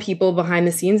some people behind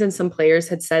the scenes and some players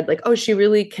had said like, oh, she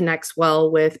really connects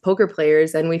well with poker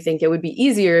players. And we think it would be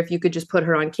easier if you could just put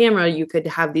her on camera. You could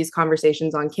have these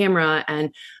conversations on camera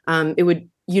and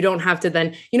you don't have to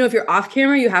then, if you're off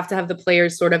camera, you have to have the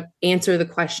players sort of answer the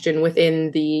question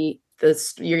within the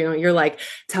this, you're like,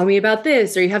 tell me about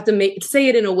this, or you have to say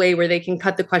it in a way where they can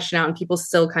cut the question out and people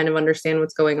still kind of understand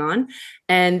what's going on.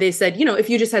 And they said, if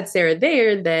you just had Sarah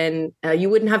there, then you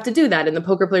wouldn't have to do that. And the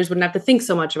poker players wouldn't have to think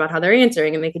so much about how they're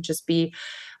answering, and they could just be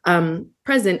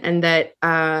present. And that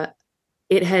I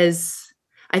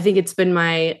think it's been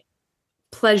my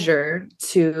pleasure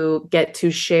to get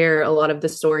to share a lot of the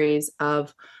stories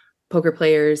of poker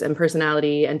players and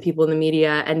personality and people in the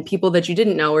media and people that you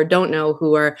didn't know or don't know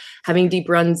who are having deep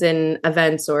runs in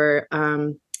events. Or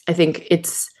I think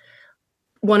it's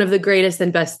one of the greatest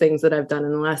and best things that I've done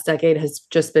in the last decade has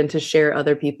just been to share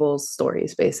other people's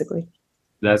stories, basically.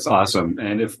 That's awesome.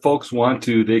 And if folks want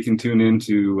to, they can tune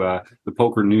into the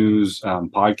Poker News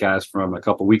podcast from a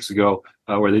couple weeks ago,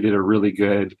 where they did a really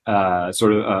good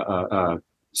sort of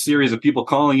series of people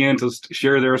calling in to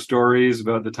share their stories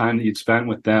about the time that you'd spent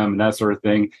with them and that sort of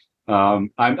thing.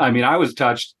 I was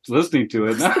touched listening to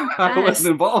it. I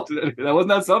wasn't involved in it. Wasn't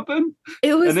that something?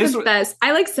 It was the best.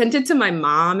 I sent it to my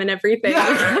mom and everything.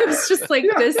 Yeah. I was just like,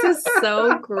 this is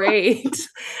so great.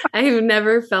 I have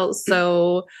never felt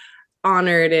so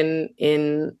honored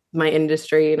in my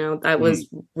industry. That was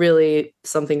really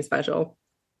something special.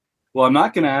 Well, I'm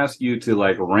not going to ask you to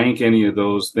rank any of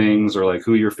those things or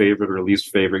who your favorite or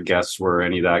least favorite guests were, or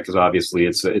any of that, because obviously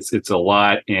it's a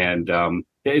lot, and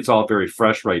it's all very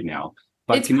fresh right now.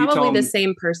 But it's probably the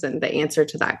same person, the answer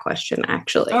to that question,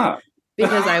 actually.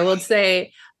 Because I will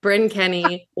say Bryn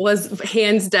Kenny was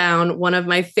hands down one of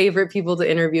my favorite people to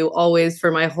interview always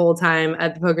for my whole time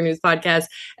at the Poker News podcast.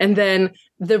 And then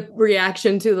the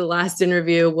reaction to the last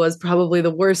interview was probably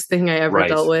the worst thing I ever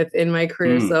dealt with in my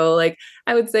career. So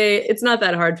I would say it's not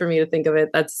that hard for me to think of it.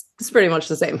 It's pretty much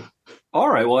the same. All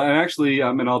right. Well, and actually,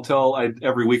 and I'll tell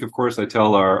every week, of course, I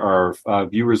tell our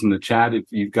viewers in the chat, if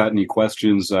you've got any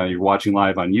questions, you're watching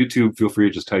live on YouTube, feel free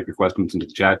to just type your questions into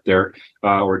the chat there.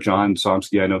 Or John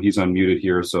Somsky, I know he's unmuted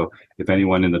here. So if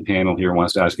anyone in the panel here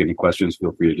wants to ask any questions,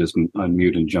 feel free to just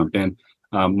unmute and jump in.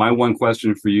 My one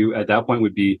question for you at that point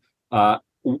would be,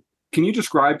 can you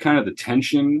describe kind of the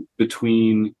tension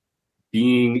between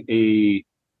being a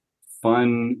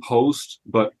fun host,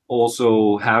 but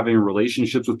also having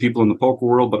relationships with people in the poker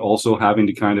world, but also having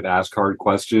to kind of ask hard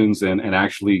questions and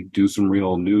actually do some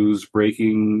real news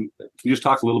breaking? Can you just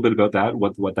talk a little bit about that,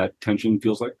 what that tension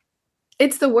feels like?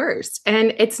 It's the worst.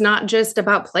 And it's not just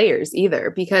about players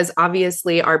either, because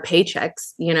obviously our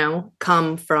paychecks,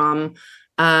 come from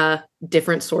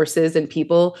different sources and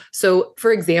people. So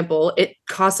for example, it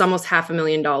costs almost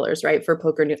 $500,000, right? For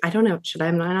Poker News. I don't know.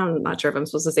 I'm not sure if I'm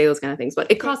supposed to say those kind of things, but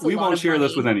it costs we won't share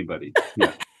this with anybody.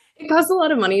 Yeah. It costs a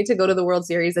lot of money to go to the World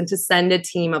Series and to send a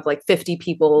team of 50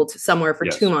 people to somewhere for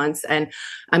 2 months. And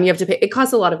you have to pay, it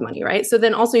costs a lot of money, right? So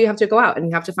then also you have to go out and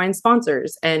you have to find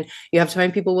sponsors and you have to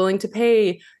find people willing to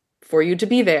pay for you to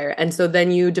be there. And so then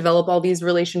you develop all these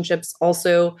relationships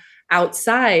also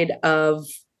outside of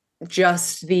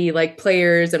just the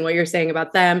players and what you're saying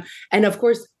about them. And of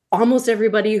course, almost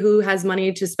everybody who has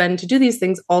money to spend to do these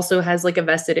things also has a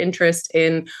vested interest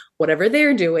in whatever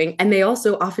they're doing. And they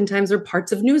also oftentimes are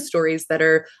parts of news stories that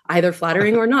are either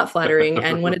flattering or not flattering.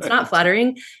 And when it's not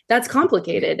flattering, that's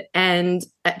complicated. And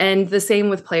the same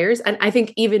with players. And I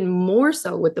think even more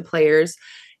so with the players,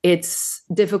 it's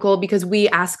difficult because we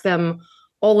ask them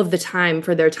all of the time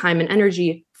for their time and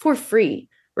energy for free.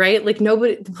 Right?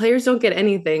 The players don't get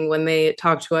anything when they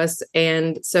talk to us.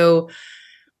 And so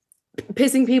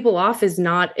pissing people off is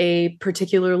not a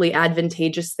particularly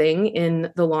advantageous thing in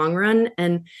the long run.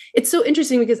 And it's so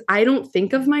interesting because I don't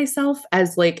think of myself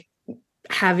as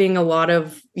having a lot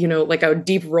of, a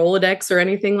deep Rolodex or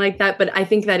anything like that. But I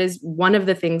think that is one of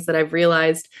the things that I've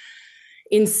realized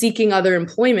in seeking other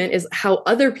employment is how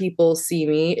other people see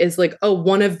me is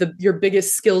one of your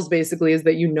biggest skills basically is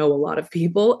that you know a lot of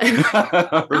people. And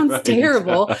sounds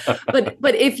terrible.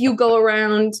 But if you go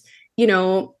around,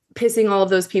 pissing all of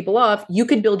those people off, you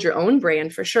could build your own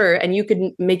brand for sure. And you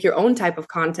could make your own type of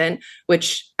content,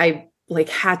 which I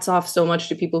hats off so much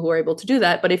to people who are able to do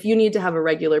that. But if you need to have a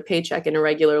regular paycheck in a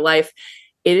regular life,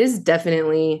 it is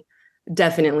definitely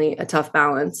a tough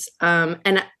balance.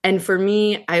 And for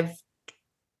me, I've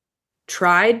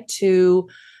tried to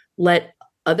let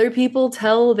other people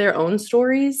tell their own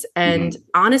stories. And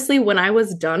honestly, when I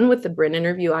was done with the Bryn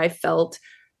interview, I felt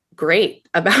great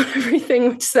about everything,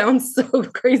 which sounds so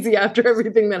crazy after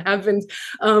everything that happened.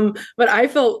 But I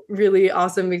felt really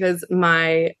awesome because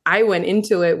I went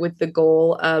into it with the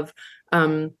goal of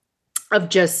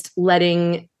just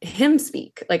letting him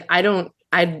speak.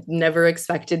 I'd never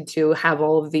expected to have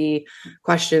all of the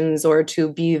questions or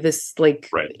to be this like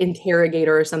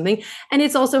interrogator or something. And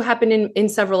it's also happened in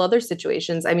several other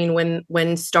situations. I mean,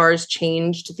 when Stars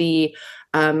changed the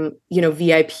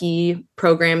VIP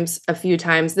programs a few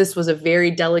times, this was a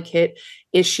very delicate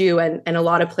issue, and a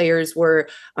lot of players were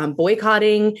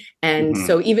boycotting. And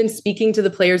so even speaking to the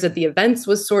players at the events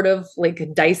was sort of like a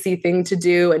dicey thing to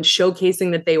do, and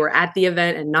showcasing that they were at the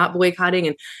event and not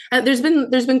boycotting. And there's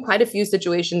been quite a few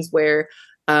situations where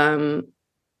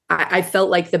I felt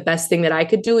like the best thing that I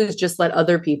could do is just let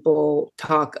other people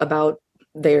talk about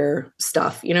their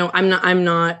stuff. I'm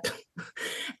not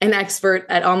an expert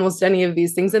at almost any of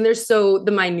these things. And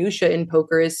the minutia in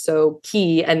poker is so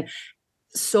key. And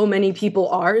so many people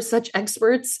are such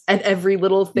experts at every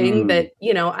little thing that,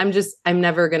 I'm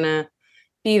never gonna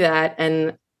be that.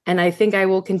 And I think I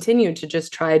will continue to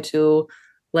just try to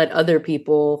let other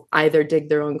people either dig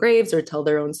their own graves or tell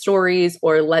their own stories,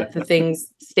 or let the things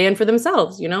stand for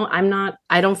themselves.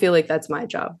 I don't feel like that's my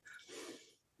job.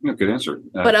 Good answer.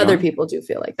 But other people do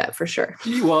feel like that for sure.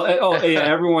 Well,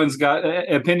 everyone's got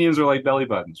opinions are like belly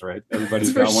buttons, right?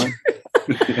 Everybody's got one.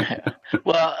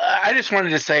 Well, I just wanted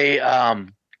to say, at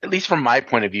least from my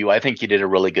point of view, I think you did a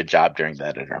really good job during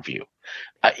that interview.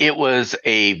 It was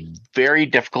a very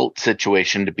difficult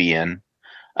situation to be in.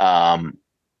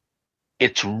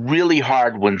 It's really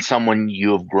hard when someone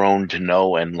you have grown to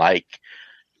know and like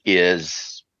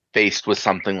is faced with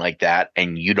something like that,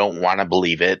 and you don't want to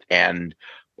believe it, and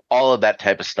all of that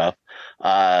type of stuff.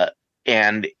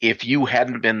 And if you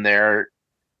hadn't been there,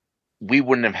 we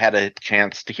wouldn't have had a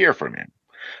chance to hear from him.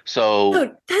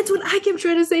 So that's what I kept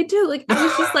trying to say too. Like, I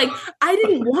was just like, I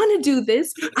didn't want to do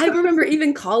this. I remember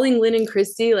even calling Lynn and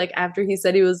Christy, like after he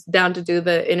said he was down to do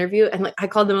the interview. And like, I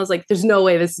called them, I was like, there's no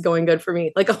way this is going good for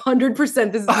me. Like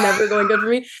 100%, this is never going good for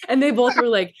me. And they both were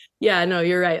like, yeah, no,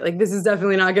 you're right. Like, this is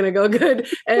definitely not going to go good.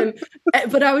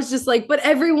 But I was just like, but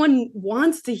everyone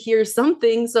wants to hear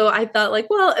something. So I thought like,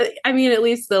 well, I mean, at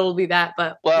least there'll be that.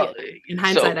 But in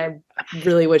hindsight, I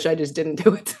really wish I just didn't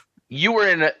do it. You were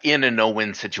in a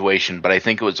no-win situation, but I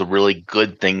think it was a really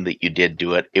good thing that you did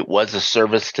do it. It was a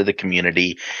service to the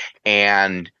community,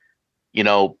 and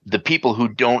the people who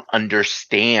don't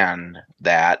understand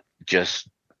that just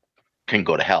can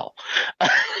go to hell.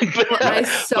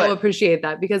 I appreciate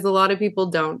that, because a lot of people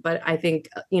don't, but I think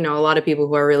a lot of people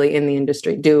who are really in the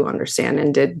industry do understand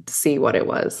and did see what it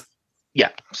was.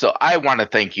 Yeah, so I want to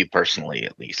thank you personally,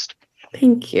 at least.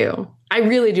 Thank you. I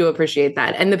really do appreciate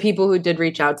that. And the people who did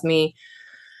reach out to me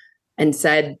and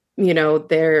said,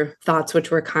 their thoughts,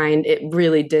 which were kind, it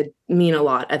really did mean a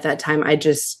lot at that time. I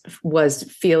just was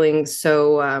feeling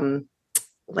so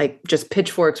like just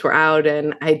pitchforks were out.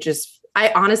 And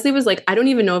I honestly was like, I don't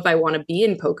even know if I want to be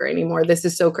in poker anymore. This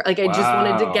is so like, I just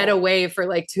wanted to get away for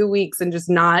like 2 weeks and just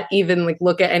not even like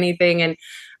look at anything.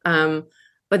 And,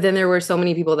 but then there were so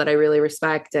many people that I really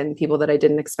respect, and people that I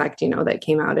didn't expect, that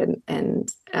came out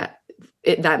and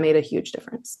that made a huge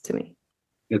difference to me.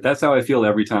 Yeah, that's how I feel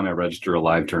every time I register a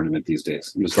live tournament these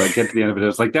days. I'm just like, get to the end of it.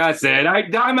 It's like, that's it.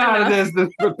 I'm out of this.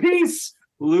 The peace,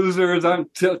 losers. I'm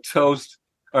toast.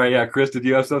 All right, yeah, Chris, did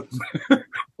you have something?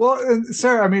 Well,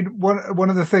 Sarah, I mean, one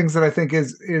of the things that I think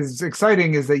is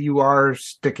exciting is that you are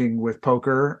sticking with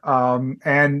poker,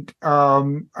 and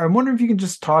I'm wondering if you can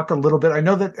just talk a little bit. I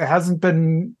know that it hasn't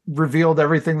been revealed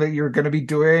everything that you're going to be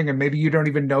doing, and maybe you don't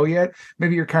even know yet.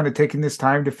 Maybe you're kind of taking this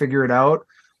time to figure it out.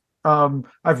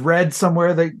 I've read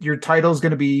somewhere that your title is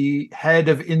going to be head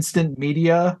of instant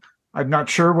media. I'm not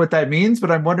sure what that means, but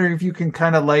I'm wondering if you can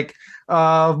kind of like,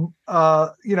 help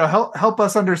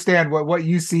us understand what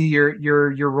you see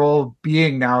your role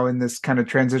being now in this kind of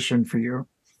transition for you.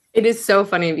 It is so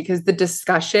funny because the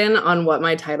discussion on what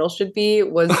my title should be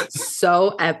was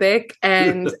so epic.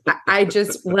 And I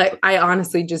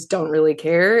honestly just don't really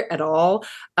care at all.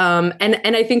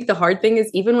 And I think the hard thing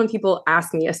is, even when people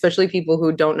ask me, especially people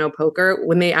who don't know poker,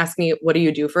 when they ask me, what do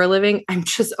you do for a living? I'm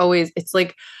just always, it's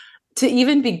like, to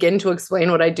even begin to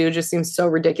explain what I do just seems so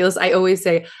ridiculous. I always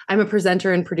say I'm a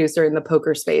presenter and producer in the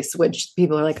poker space, which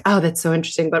people are like, oh, that's so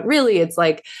interesting. But really, it's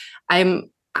like,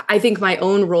 I think my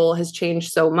own role has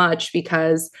changed so much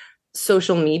because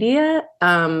social media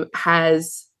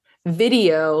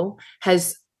video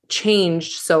has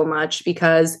changed so much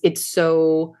because it's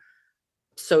so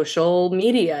social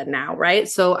media now, right?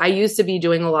 So I used to be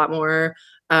doing a lot more.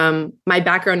 My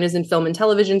background is in film and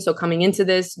television. So coming into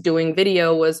this, doing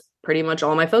video was pretty much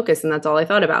all my focus. And that's all I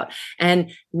thought about.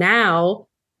 And now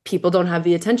people don't have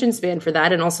the attention span for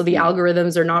that. And also the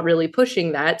algorithms are not really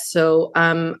pushing that. So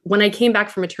when I came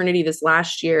back from maternity this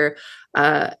last year,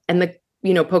 and the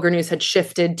Poker News had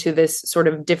shifted to this sort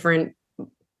of different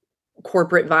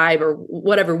corporate vibe or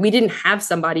whatever. We didn't have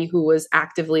somebody who was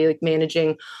actively like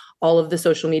managing all of the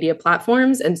social media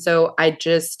platforms. And so I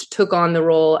just took on the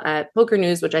role at Poker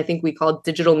News, which I think we called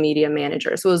digital media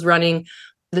manager. So it was running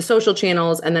the social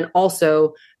channels and then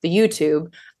also the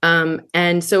YouTube.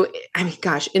 And so, I mean,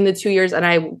 gosh, in the 2 years, and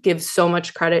I give so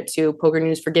much credit to Poker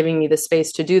News for giving me the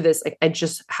space to do this. Like, I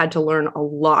just had to learn a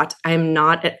lot. I am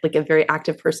not like a very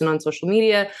active person on social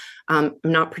media. I'm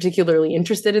not particularly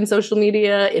interested in social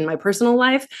media in my personal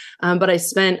life, but I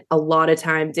spent a lot of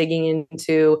time digging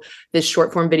into this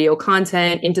short form video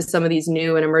content, into some of these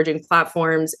new and emerging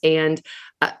platforms. And,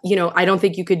 I don't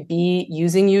think you could be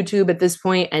using YouTube at this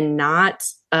point and not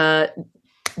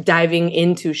diving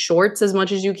into shorts as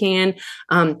much as you can.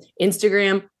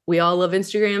 Instagram, we all love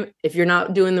Instagram. If you're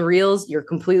not doing the reels, you're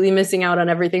completely missing out on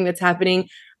everything that's happening.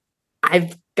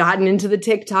 I've gotten into the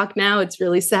TikTok now. It's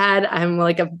really sad. I'm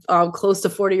like a close to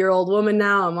 40-year-old woman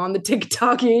now. I'm on the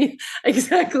TikToky.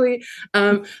 Exactly.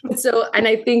 And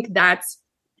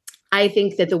I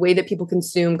think that the way that people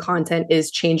consume content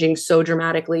is changing so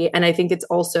dramatically. And I think it's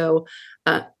also,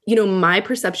 my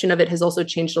perception of it has also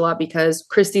changed a lot because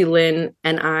Christy Lynn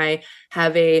and I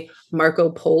have a Marco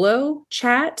Polo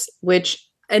chat, which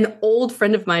an old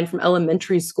friend of mine from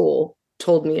elementary school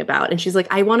told me about. And she's like,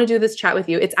 I want to do this chat with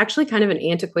you. It's actually kind of an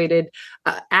antiquated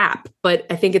app, but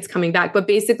I think it's coming back. But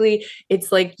basically,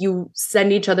 it's like you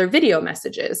send each other video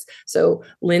messages. So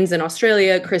Lynn's in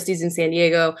Australia, Christy's in San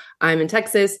Diego, I'm in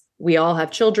Texas. We all have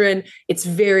children. It's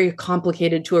very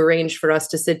complicated to arrange for us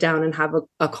to sit down and have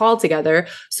a call together.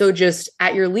 So just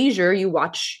at your leisure, you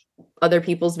watch other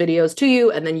people's videos to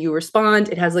you, and then you respond.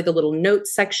 It has like a little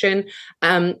notes section.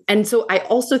 And so I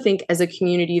also think as a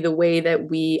community, the way that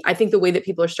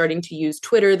people are starting to use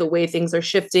Twitter, the way things are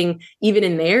shifting, even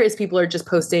in there, is people are just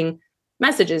posting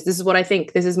messages. This is what I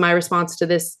think. This is my response to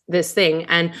this thing.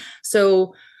 And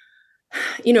so,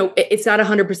 it's not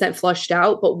 100% flushed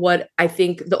out, but what I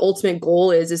think the ultimate goal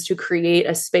is to create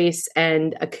a space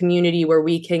and a community where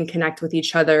we can connect with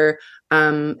each other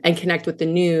and connect with the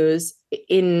news.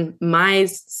 In my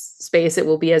space, it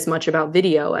will be as much about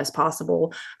video as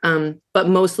possible, but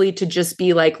mostly to just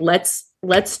be like,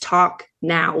 let's talk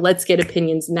now. Let's get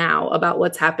opinions now about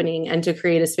what's happening, and to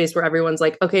create a space where everyone's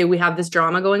like, okay, we have this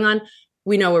drama going on.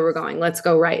 We know where we're going. Let's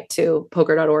go right to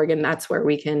poker.org. And that's where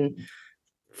we can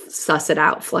suss it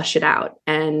out, flush it out.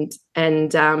 And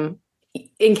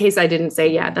in case I didn't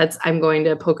say, I'm going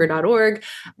to poker.org.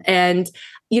 And,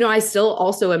 I still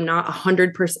also am not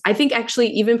 100%. I think actually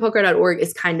even poker.org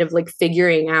is kind of like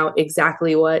figuring out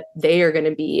exactly what they are going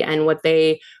to be and what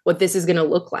this is going to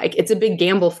look like. It's a big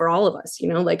gamble for all of us,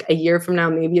 like a year from now,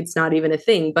 maybe it's not even a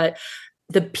thing, but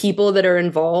the people that are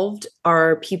involved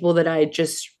are people that I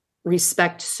just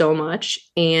respect so much.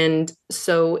 And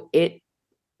so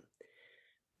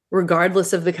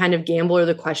regardless of the kind of gamble or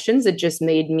the questions, it just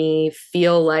made me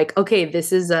feel like, okay,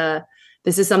 this is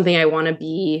something I want to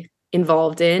be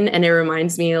involved in. And it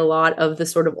reminds me a lot of the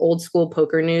sort of old school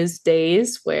Poker News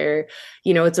days where,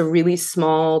 it's a really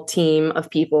small team of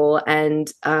people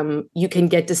and you can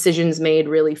get decisions made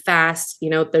really fast.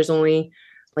 There's only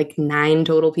like 9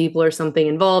 total people or something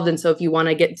involved. And so if you want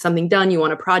to get something done, you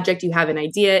want a project, you have an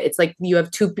idea, it's like you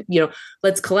have 2,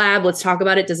 let's collab, let's talk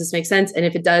about it. Does this make sense? And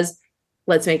if it does,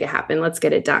 let's make it happen. Let's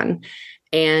get it done.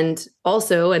 And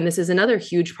also, and this is another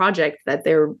huge project that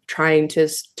they're trying to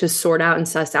sort out and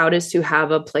suss out, is to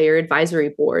have a player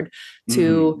advisory board,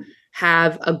 to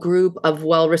have a group of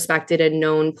well-respected and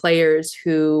known players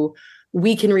who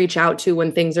we can reach out to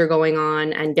when things are going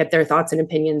on and get their thoughts and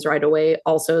opinions right away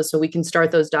also, so we can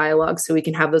start those dialogues, so we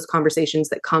can have those conversations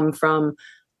that come from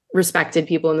respected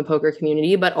people in the poker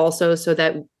community, but also so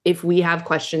that if we have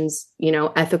questions,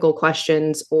 ethical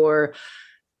questions or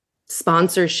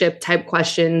sponsorship type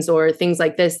questions or things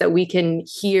like this, that we can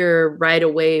hear right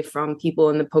away from people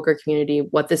in the poker community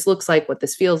what this looks like, what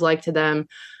this feels like to them.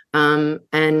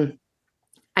 And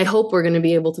I hope we're going to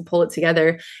be able to pull it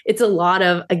together. It's a lot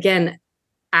of, again,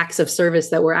 acts of service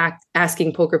that we're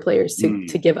asking poker players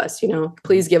to give us.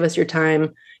 Please give us your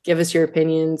time, give us your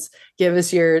opinions, give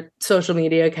us your social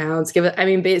media accounts,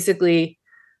 basically,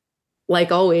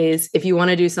 like always, if you want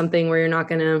to do something where you're not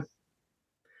going to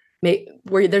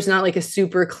where there's not like a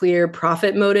super clear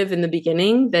profit motive in the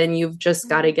beginning, then you've just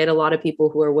got to get a lot of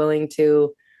people who are willing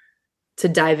to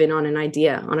dive in on an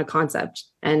idea, on a concept.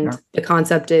 And the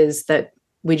concept is that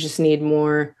we just need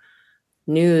more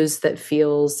news that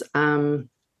feels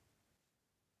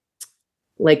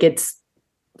like it's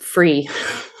free.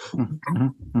 I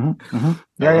love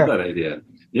that idea.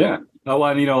 Yeah. Oh,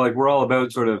 and like we're all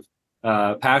about sort of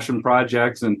passion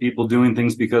projects and people doing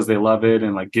things because they love it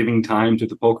and like giving time to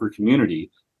the poker community.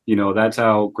 that's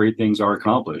how great things are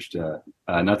accomplished.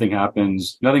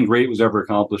 Nothing great was ever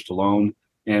accomplished alone.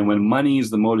 And when money is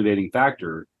the motivating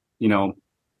factor,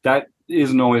 that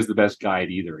isn't always the best guide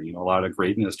either. A lot of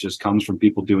greatness just comes from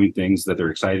people doing things that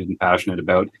they're excited and passionate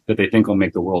about, that they think will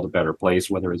make the world a better place,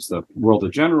 whether it's the world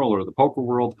in general or the poker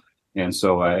world. And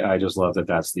so I just love that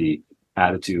that's the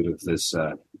attitude of this.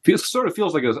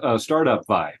 Feels like a startup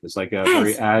vibe. It's like a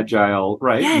very agile,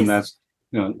 right? Yes. And that's,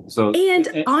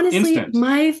 and honestly, instant.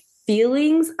 My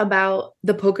feelings about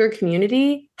the poker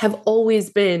community have always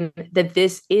been that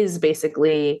this is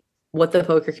basically what the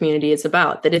poker community is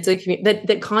about, that it's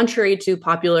that contrary to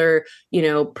popular,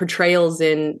 portrayals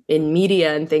in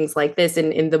media and things like this,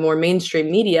 in the more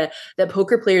mainstream media, that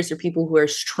poker players are people who are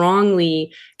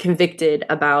strongly convicted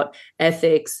about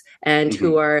ethics and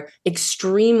who are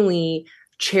extremely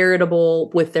charitable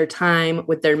with their time,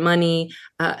 with their money.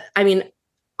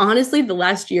 Honestly, the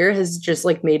last year has just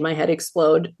made my head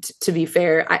explode. To be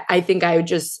fair, I think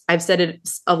I've said it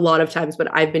a lot of times, but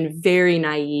I've been very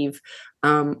naive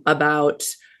about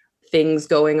things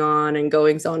going on and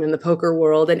goings on in the poker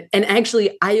world. And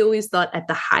actually, I always thought at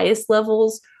the highest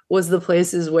levels was the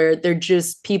places where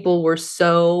people were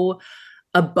so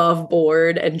above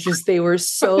board and they were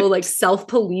so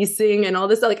self-policing and all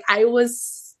this. I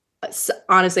was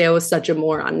such a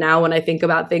moron now when I think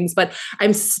about things, but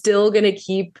I'm still going to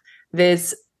keep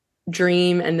this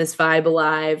dream and this vibe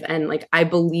alive. And I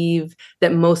believe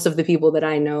that most of the people that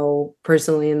I know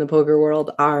personally in the poker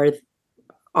world are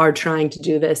trying to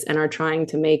do this and are trying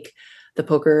to make the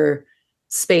poker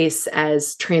space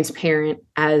as transparent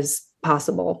as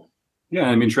possible.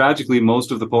 Yeah, tragically,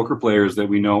 most of the poker players that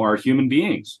we know are human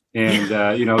beings, and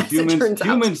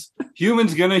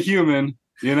humans gonna human.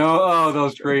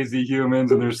 Those crazy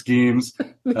humans and their schemes.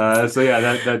 So yeah,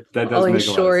 that does falling make a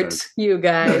short, lot of sense. you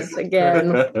guys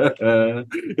again.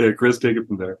 Yeah, Chris, take it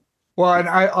from there. Well, and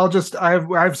I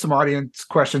have some audience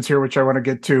questions here which I want to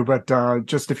get to, but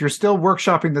just if you're still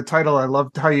workshopping the title, I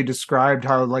loved how you described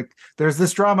how there's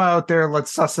this drama out there,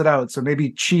 let's suss it out. So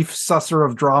maybe Chief Susser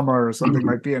of Drama or something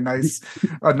might be a nice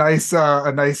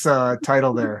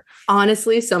title there.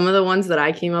 Honestly, some of the ones that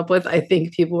I came up with, I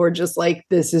think people were just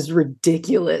this is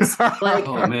ridiculous.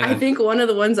 Oh, man. I think one of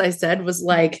the ones I said was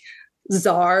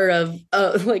czar of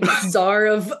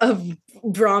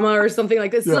drama or something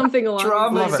like this, something along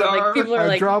drama those lines. People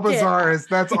are drama czar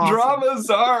that's awesome. Drama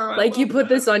czar. You put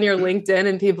this on your LinkedIn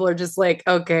and people are just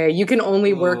okay, you can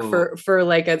only work for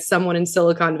someone in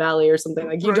Silicon Valley or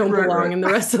something. You don't belong in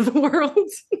the rest of the world.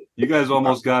 You guys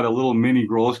almost got a little mini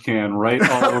Grosjean right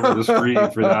all over the screen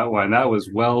for that one. That was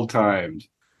well timed.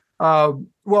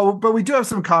 Well, but we do have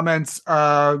some comments.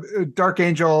 Dark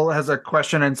Angel has a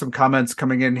question and some comments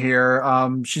coming in here.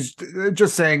 She's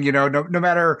just saying, no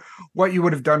matter what you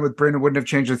would have done with Bryn, it wouldn't have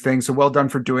changed a thing. So well done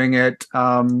for doing it.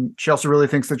 She also really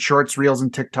thinks that shorts, reels,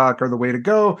 and TikTok are the way to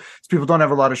go. So people don't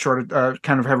have a lot of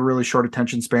have really short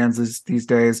attention spans these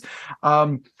days.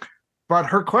 But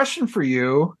her question for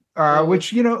you,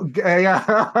 which and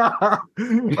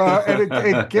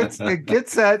it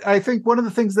gets at, I think, one of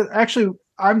the things that actually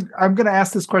I'm going to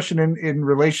ask this question in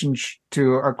relation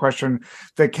to a question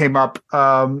that came up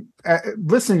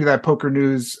listening to that Poker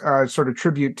News sort of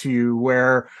tribute to you,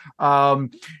 where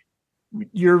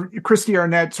Christy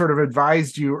Arnett sort of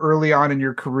advised you early on in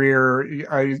your career.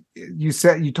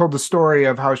 You told the story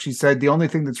of how she said the only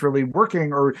thing that's really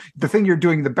working, or the thing you're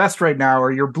doing the best right now,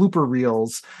 are your blooper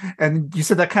reels. And you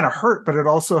said that kind of hurt, but it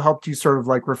also helped you sort of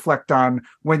reflect on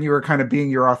when you were kind of being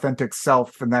your authentic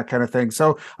self and that kind of thing.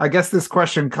 So I guess this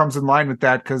question comes in line with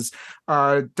that, because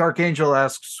Dark Angel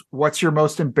asks, what's your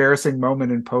most embarrassing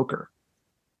moment in poker?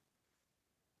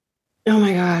 Oh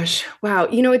my gosh. Wow.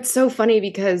 It's so funny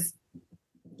because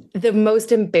the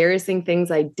most embarrassing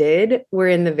things I did were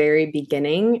in the very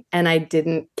beginning, and I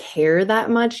didn't care that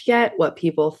much yet what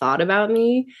people thought about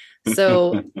me.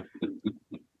 So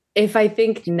if I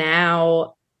think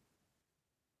now,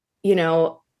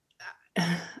 I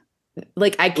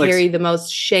carry the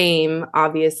most shame,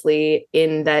 obviously,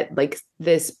 in that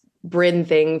this Bryn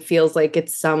thing feels like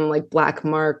it's some black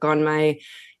mark on my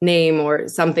name or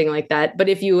something like that. But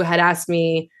if you had asked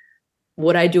me,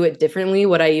 would I do it differently?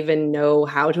 Would I even know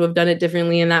how to have done it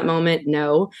differently in that moment?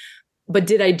 No. But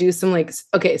did I do some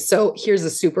okay, so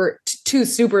here's two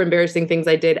super embarrassing things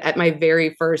I did at my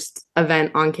very first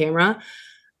event on camera.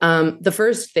 The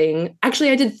first thing, actually,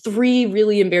 I did 3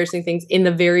 really embarrassing things in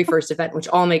the very first event, which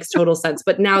all makes total sense.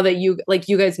 But now that you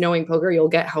guys knowing poker, you'll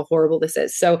get how horrible this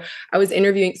is. So I was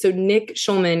interviewing, so Nick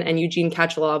Schulman and Eugene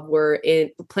Kachalov were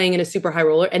playing in a super high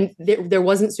roller, and there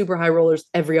wasn't super high rollers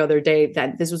every other day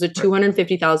then. This was a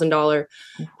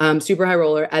 $250,000 super high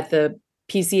roller at the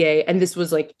PCA, and this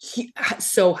was like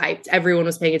so hyped. Everyone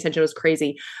was paying attention. It was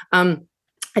crazy.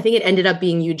 I think it ended up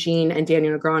being Eugene and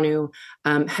Daniel Negreanu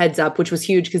heads up, which was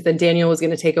huge because then Daniel was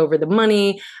going to take over the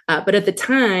money. But at the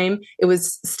time, it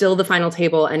was still the final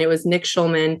table, and it was Nick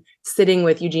Schulman sitting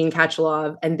with Eugene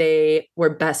Kachalov, and they were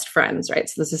best friends, right?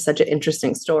 So this is such an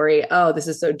interesting story. Oh, this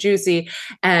is so juicy.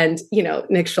 And, you know,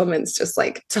 Nick Schulman's just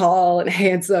like tall and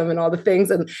handsome and all the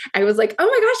things. And I was like, oh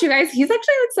my gosh, you guys, he's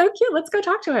actually like so cute. Let's go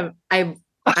talk to him.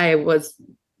 I was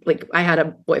like, I had a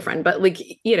boyfriend, but like,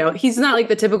 you know, he's not like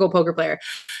the typical poker player.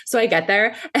 So I get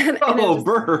there and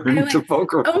burn to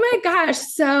poker. Oh my gosh.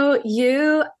 So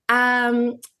you,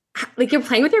 like you're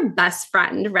playing with your best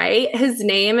friend, right? His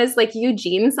name is like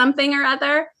Eugene something or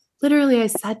other. Literally, I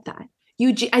said that.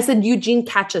 I said, Eugene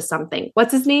catches something.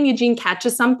 What's his name? Eugene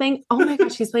catches something. Oh my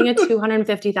gosh, he's playing a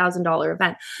 $250,000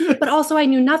 event. But also I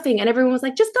knew nothing. And everyone was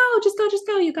like, just go.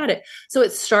 You got it. So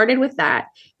it started with that,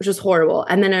 which was horrible.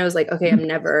 And then I was like, okay, I'm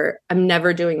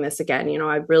never doing this again. You know,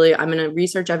 I'm going to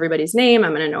research everybody's name.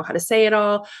 I'm going to know how to say it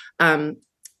all. I'm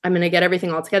going to get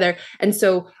everything all together. And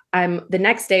so I'm the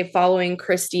next day following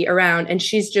Christy around, and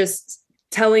she's just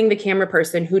telling the camera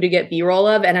person who to get B-roll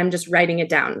of. And I'm just writing it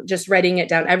down,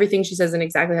 everything she says and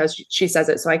exactly how she says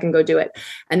it so I can go do it.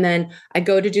 And then I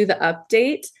go to do the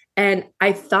update, and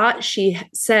I thought she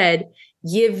said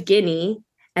Yevgeny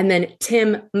and then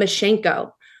Tim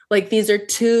Mashenko. Like these are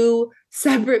two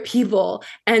separate people.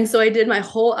 And so I did my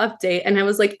whole update, and I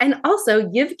was like, and also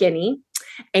Yevgeny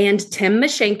and Tim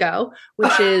Mashenko,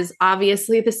 which is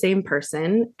obviously the same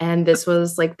person. And this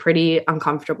was like pretty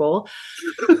uncomfortable.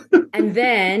 And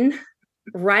then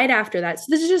right after that, so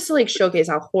this is just to like showcase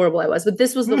how horrible I was, but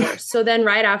this was the worst. So then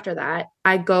right after that,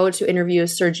 I go to interview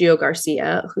Sergio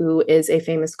Garcia, who is a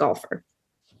famous golfer.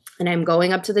 And I'm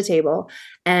going up to the table,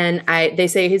 and they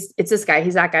say it's this guy.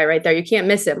 He's that guy right there. You can't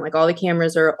miss him. Like all the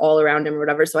cameras are all around him or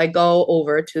whatever. So I go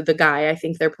over to the guy I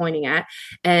think they're pointing at.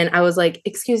 And I was like,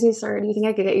 excuse me, sir, do you think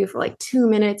I could get you for like 2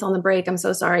 minutes on the break? I'm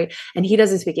so sorry. And he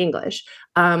doesn't speak English.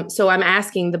 So I'm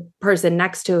asking the person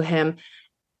next to him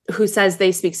who says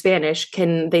they speak Spanish,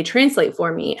 can they translate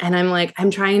for me? And I'm like, I'm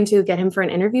trying to get him for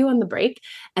an interview on the break.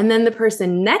 And then the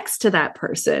person next to that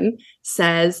person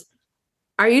says,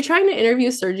 are you trying to interview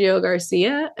Sergio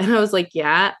Garcia? And I was like,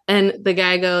 yeah. And the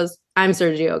guy goes, I'm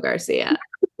Sergio Garcia.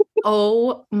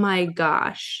 Oh my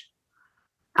gosh.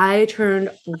 I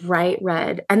turned bright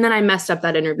red. And then I messed up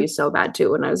that interview so bad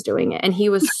too when I was doing it. And he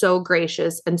was so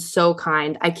gracious and so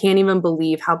kind. I can't even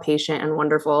believe how patient and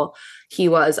wonderful he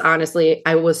was. Honestly,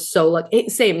 I was so lucky.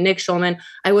 Same, Nick Schulman.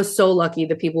 I was so lucky.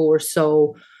 The people were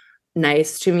so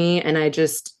nice to me. And I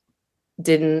just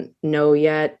didn't know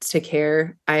yet to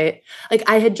care. I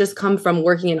had just come from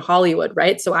working in Hollywood,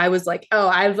 right? So I was like, oh,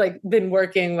 I've like been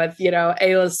working with, you know,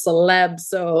 A-list celebs.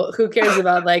 So who cares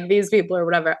about like these people or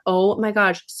whatever? Oh my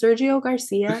gosh, Sergio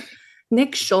Garcia,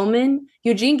 Nick Schulman,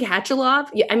 Eugene Kachalov.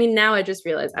 Yeah, I mean, now I just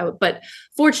realized but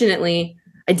fortunately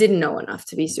I didn't know enough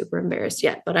to be super embarrassed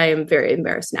yet, but I am very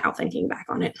embarrassed now thinking back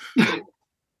on it.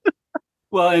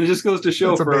 Well, and it just goes to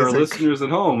show for our listeners at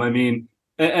home. I mean,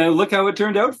 and look how it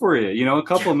turned out for you. You know, a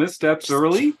couple missteps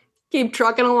early. Keep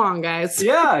trucking along, guys.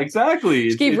 Yeah, exactly.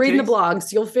 Just keep reading the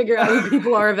blogs. You'll figure out who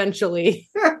people are eventually.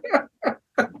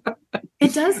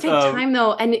 It does take time,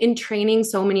 though. And in training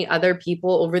so many other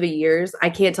people over the years, I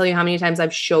can't tell you how many times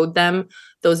I've showed them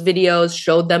those videos,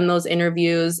 showed them those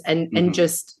interviews, and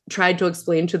just tried to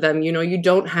explain to them, you know, you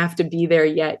don't have to be there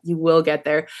yet. You will get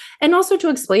there. And also to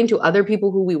explain to other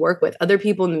people who we work with, other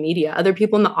people in the media, other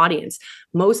people in the audience.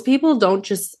 Most people don't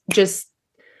just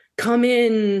come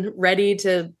in ready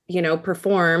to, you know,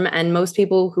 perform. And most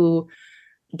people who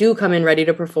do come in ready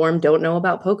to perform don't know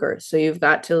about poker. So you've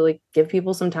got to like give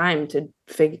people some time to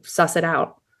suss it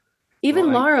out.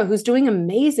 Even Laura, who's doing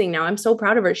amazing now. I'm so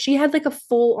proud of her. She had like a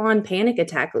full-on panic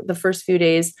attack the first few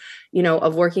days, you know,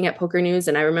 of working at Poker News.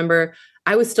 And I remember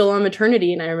I was still on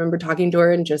maternity, and I remember talking to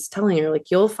her and just telling her, like,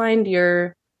 you'll find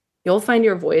your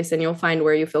voice, and you'll find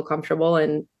where you feel comfortable.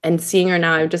 And seeing her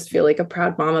now, I just feel like a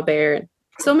proud mama bear.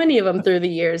 So many of them through the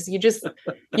years.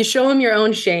 You show them your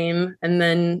own shame, and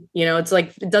then, you know, it's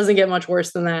like it doesn't get much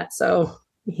worse than that. So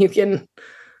you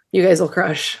guys will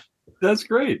crush. That's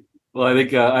great. Well, I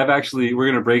think we're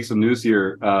going to break some news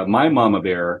here. My mama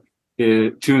bear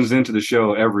tunes into the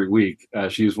show every week.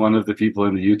 She's one of the people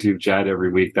in the YouTube chat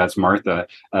every week. That's Martha.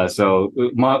 So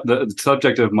the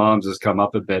subject of moms has come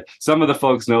up a bit. Some of the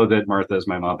folks know that Martha is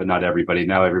my mom, but not everybody.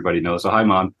 Now everybody knows. So hi,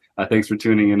 Mom. Thanks for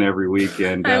tuning in every week.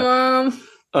 And hi, Mom.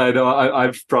 I know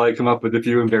I've probably come up with a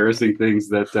few embarrassing things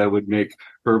that would make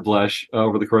her blush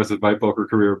over the course of my poker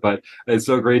career, but it's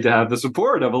so great to have the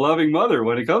support of a loving mother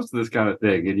when it comes to this kind of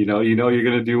thing. And you know you're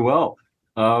going to do well.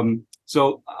 I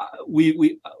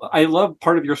love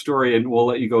part of your story, and we'll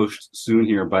let you go soon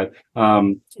here. But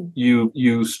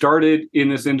you started in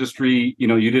this industry.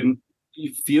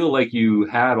 You feel like you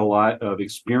had a lot of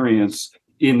experience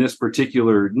in this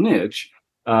particular niche,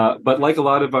 but like a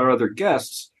lot of our other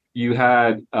guests, you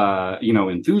had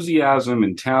enthusiasm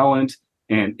and talent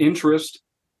and interest,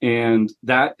 and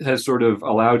that has sort of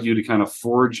allowed you to kind of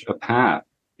forge a path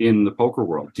in the poker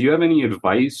world. Do you have any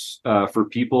advice for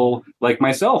people like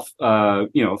myself? A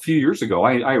few years ago,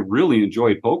 I really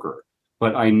enjoyed poker,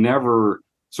 but I never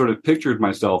sort of pictured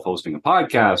myself hosting a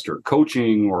podcast or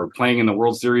coaching or playing in the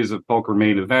World Series of Poker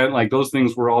main event. Like those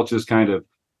things were all just kind of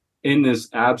in this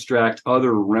abstract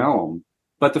other realm.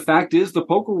 But the fact is, the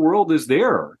poker world is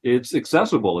there. It's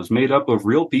accessible. It's made up of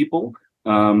real people.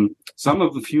 Some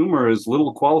of the humor is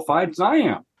little qualified as I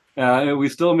am. We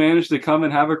still manage to come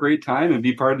and have a great time and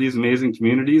be part of these amazing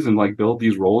communities and like build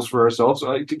these roles for ourselves.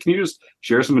 Can you just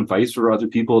share some advice for other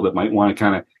people that might want to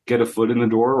kind of get a foot in the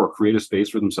door or create a space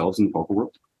for themselves in the poker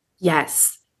world?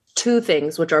 Yes. Two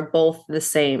things, which are both the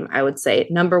same, I would say.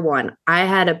 Number one, I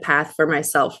had a path for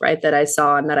myself, right, that I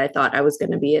saw and that I thought I was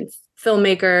going to be a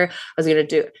filmmaker. I was going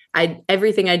to do,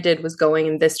 everything I did was going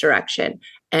in this direction.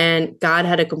 And God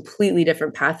had a completely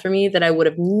different path for me that I would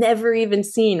have never even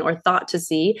seen or thought to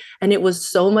see. And it was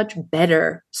so much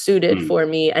better suited for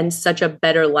me and such a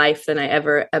better life than I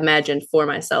ever imagined for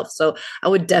myself. So I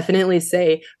would definitely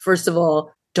say, first of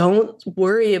all, don't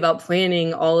worry about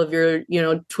planning all of your,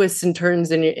 twists and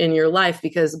turns in your life,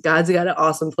 because God's got an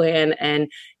awesome plan,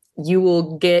 and you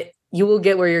will get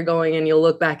where you're going, and you'll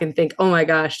look back and think, oh my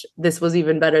gosh, this was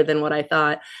even better than what I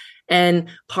thought. And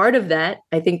part of that,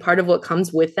 I think part of what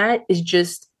comes with that is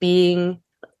just being,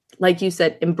 like you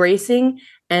said, embracing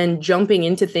and jumping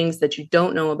into things that you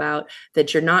don't know about,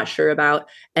 that you're not sure about.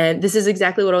 And this is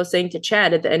exactly what I was saying to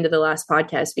Chad at the end of the last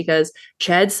podcast, because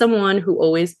Chad's someone who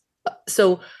always,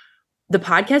 so the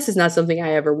podcast is not something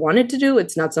I ever wanted to do.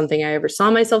 It's not something I ever saw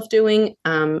myself doing.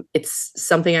 It's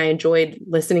something I enjoyed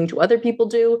listening to other people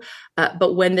do.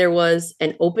 But when there was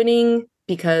an opening,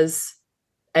 because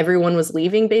everyone was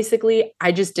leaving, basically,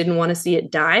 I just didn't want to see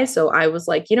it die. So I was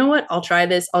like, you know what? I'll try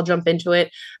this. I'll jump into it.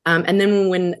 And then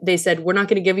when they said, we're not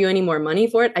going to give you any more money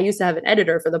for it, I used to have an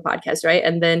editor for the podcast, right?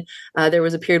 And then there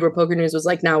was a period where Poker News was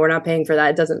like, no, we're not paying for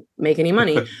that. It doesn't make any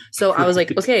money. So I was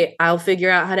like, okay, I'll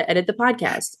figure out how to edit the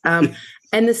podcast.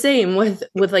 And the same with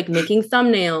like making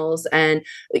thumbnails. And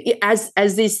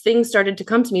as these things started to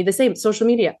come to me, the same social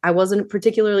media, I wasn't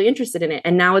particularly interested in it.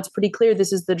 And now it's pretty clear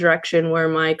this is the direction where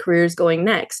my career is going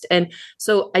next. And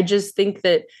so I just think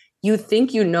that you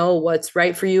think you know what's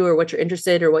right for you or what you're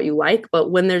interested or what you like.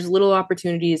 But when there's little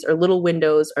opportunities or little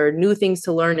windows or new things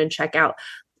to learn and check out,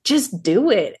 just do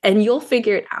it and you'll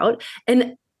figure it out.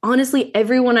 And honestly,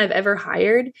 everyone I've ever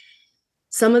hired,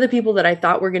 some of the people that I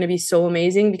thought were going to be so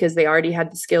amazing because they already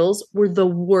had the skills were the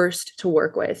worst to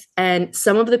work with. And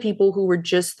some of the people who were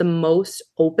just the most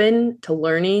open to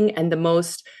learning and the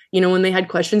most, when they had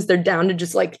questions, they're down to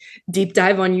just like deep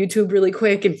dive on YouTube really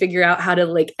quick and figure out how to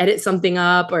like edit something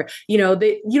up, or, you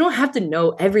don't have to know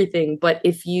everything, but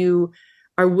if you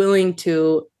are willing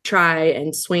to try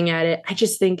and swing at it, I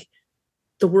just think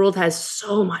the world has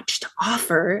so much to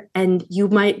offer, and you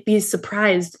might be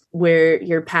surprised where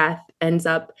your path ends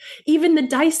up. Even the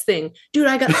dice thing, dude,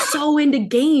 I got so into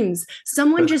games.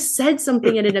 Someone just said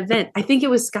something at an event. I think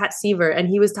it was Scott Seaver, and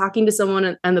he was talking to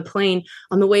someone on the plane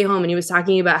on the way home, and he was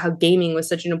talking about how gaming was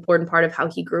such an important part of how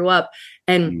he grew up.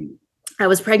 And I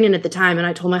was pregnant at the time, and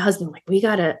I told my husband, like,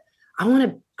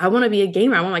 I want to be a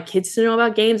gamer. I want my kids to know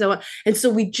about games. And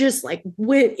so we just like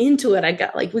went into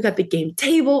it. We got the game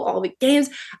table, all the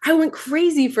games. I went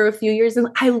crazy for a few years and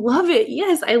I love it.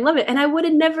 Yes, I love it. And I would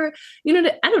have never,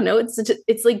 I don't know.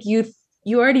 It's like you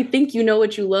already think you know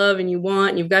what you love and you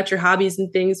want, and you've got your hobbies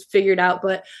and things figured out,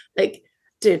 but like,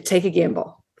 dude, take a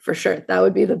gamble for sure. That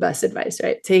would be the best advice,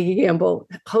 right? Take a gamble,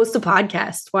 host a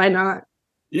podcast. Why not?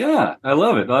 Yeah, I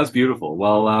love it. That's beautiful.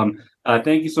 Well,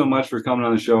 thank you so much for coming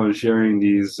on the show and sharing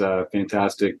these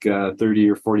fantastic 30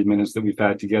 or 40 minutes that we've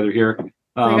had together here.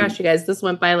 Oh my gosh, you guys, this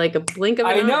went by like a blink of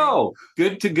an eye. I know.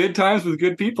 Good times with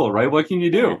good people, right? What can you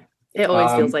do? It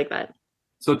always feels like that.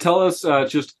 So tell us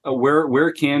just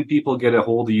where can people get a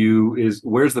hold of you?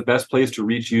 Where's the best place to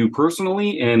reach you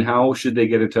personally, and how should they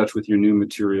get in touch with your new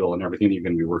material and everything you're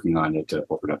going to be working on at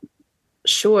Poker Nut?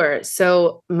 Sure.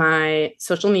 So my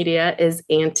social media is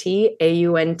Aunty,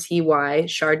 AUNTY,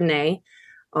 Chardonnay,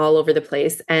 all over the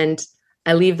place. And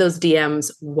I leave those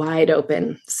DMs wide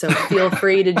open. So feel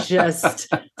free to just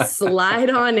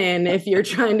slide on in if you're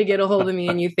trying to get a hold of me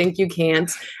and you think you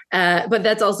can't. But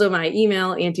that's also my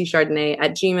email,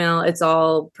 auntiechardonnay@gmail.com. It's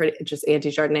all pretty just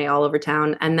Auntie Chardonnay all over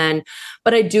town. And then,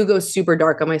 but I do go super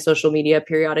dark on my social media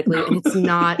periodically, and it's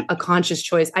not a conscious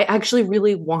choice. I actually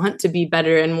really want to be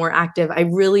better and more active. I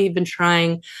really have been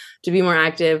trying to be more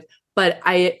active, but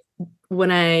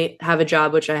when I have a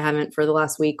job, which I haven't for the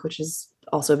last week, which has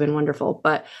also been wonderful.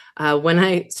 But when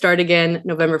I start again,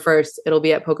 November 1st, it'll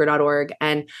be at poker.org.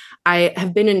 And I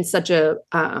have been in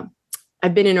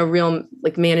I've been in a real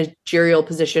like managerial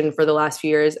position for the last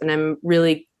few years. And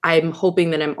I'm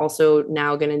hoping that I'm also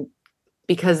now going to,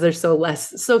 because there's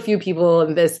so few people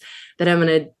in this, that I'm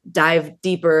going to dive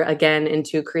deeper again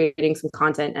into creating some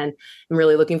content, and I'm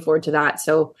really looking forward to that.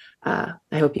 So I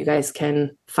hope you guys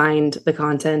can find the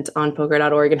content on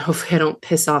poker.org, and hopefully I don't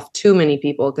piss off too many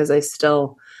people, because I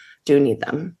still do need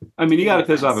them. I mean, you got to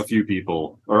piss off a few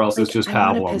people, or else it's just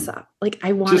pablum.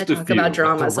 I want to talk about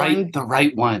drama. The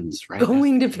right ones, right?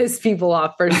 Going to piss people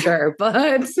off for sure.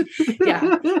 But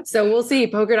yeah, so we'll see.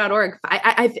 Poker.org.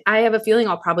 I have a feeling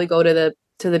I'll probably go to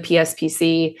the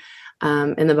PSPC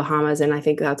in the Bahamas, and I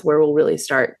think that's where we'll really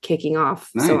start kicking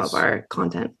off some of our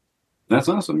content. That's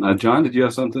awesome. John, did you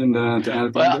have something to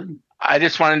add? Well, I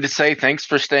just wanted to say thanks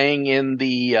for staying in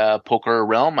the poker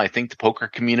realm. I think the poker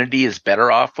community is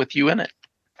better off with you in it.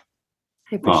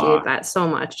 I appreciate that so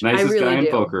much. Nicest I really guy in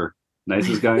do. poker.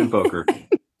 Nicest guy in poker.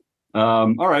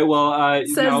 All right. Well,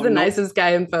 says nicest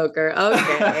guy in poker.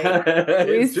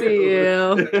 Okay, we see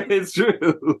you. It's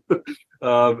true.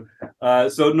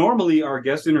 So normally our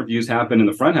guest interviews happen in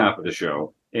the front half of the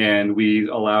show, and we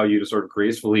allow you to sort of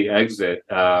gracefully exit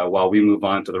while we move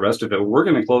on to the rest of it. We're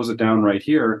going to close it down right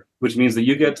here, which means that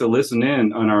you get to listen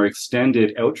in on our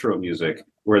extended outro music,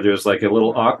 where there's like a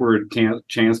little awkward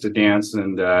chance to dance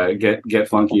and get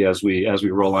funky as we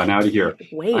roll on out of here.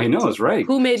 Wait, I know, it's right.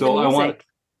 Who made the music?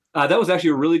 That was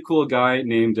actually a really cool guy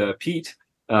named Pete,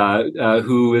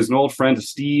 who is an old friend of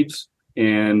Steve's,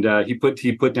 and he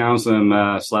put down some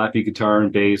slappy guitar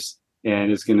and bass,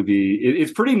 and it's going to be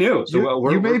it's pretty new. So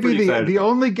you may be the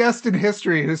only guest in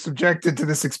history who's subjected to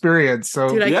this experience. So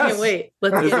dude, I can't wait.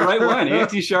 It's the right one.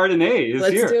 Auntie Chardonnay is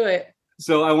here. Let's do it.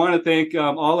 So I want to thank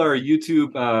all our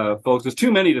YouTube folks. There's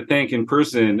too many to thank in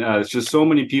person. There's just so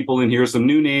many people in here. Some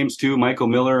new names too. Michael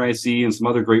Miller, I see, and some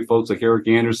other great folks like Eric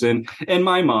Anderson. And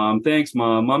my mom. Thanks,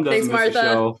 Mom. Mom doesn't miss the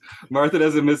show. Martha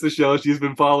doesn't miss the show. She's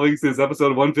been following since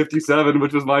episode 157,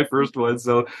 which was my first one.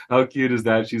 So how cute is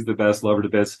that? She's the best. Love her to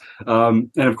bits. And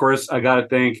of course, I got to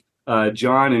thank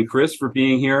John and Chris for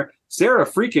being here. Sarah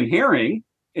freaking Herring.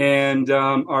 And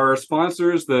our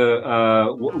sponsors, the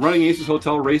Running Aces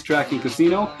Hotel, Racetrack, and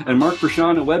Casino, and Mark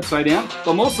Prashant at Website Amp,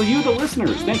 but mostly you, the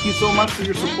listeners. Thank you so much for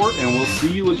your support, and we'll see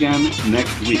you again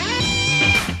next week.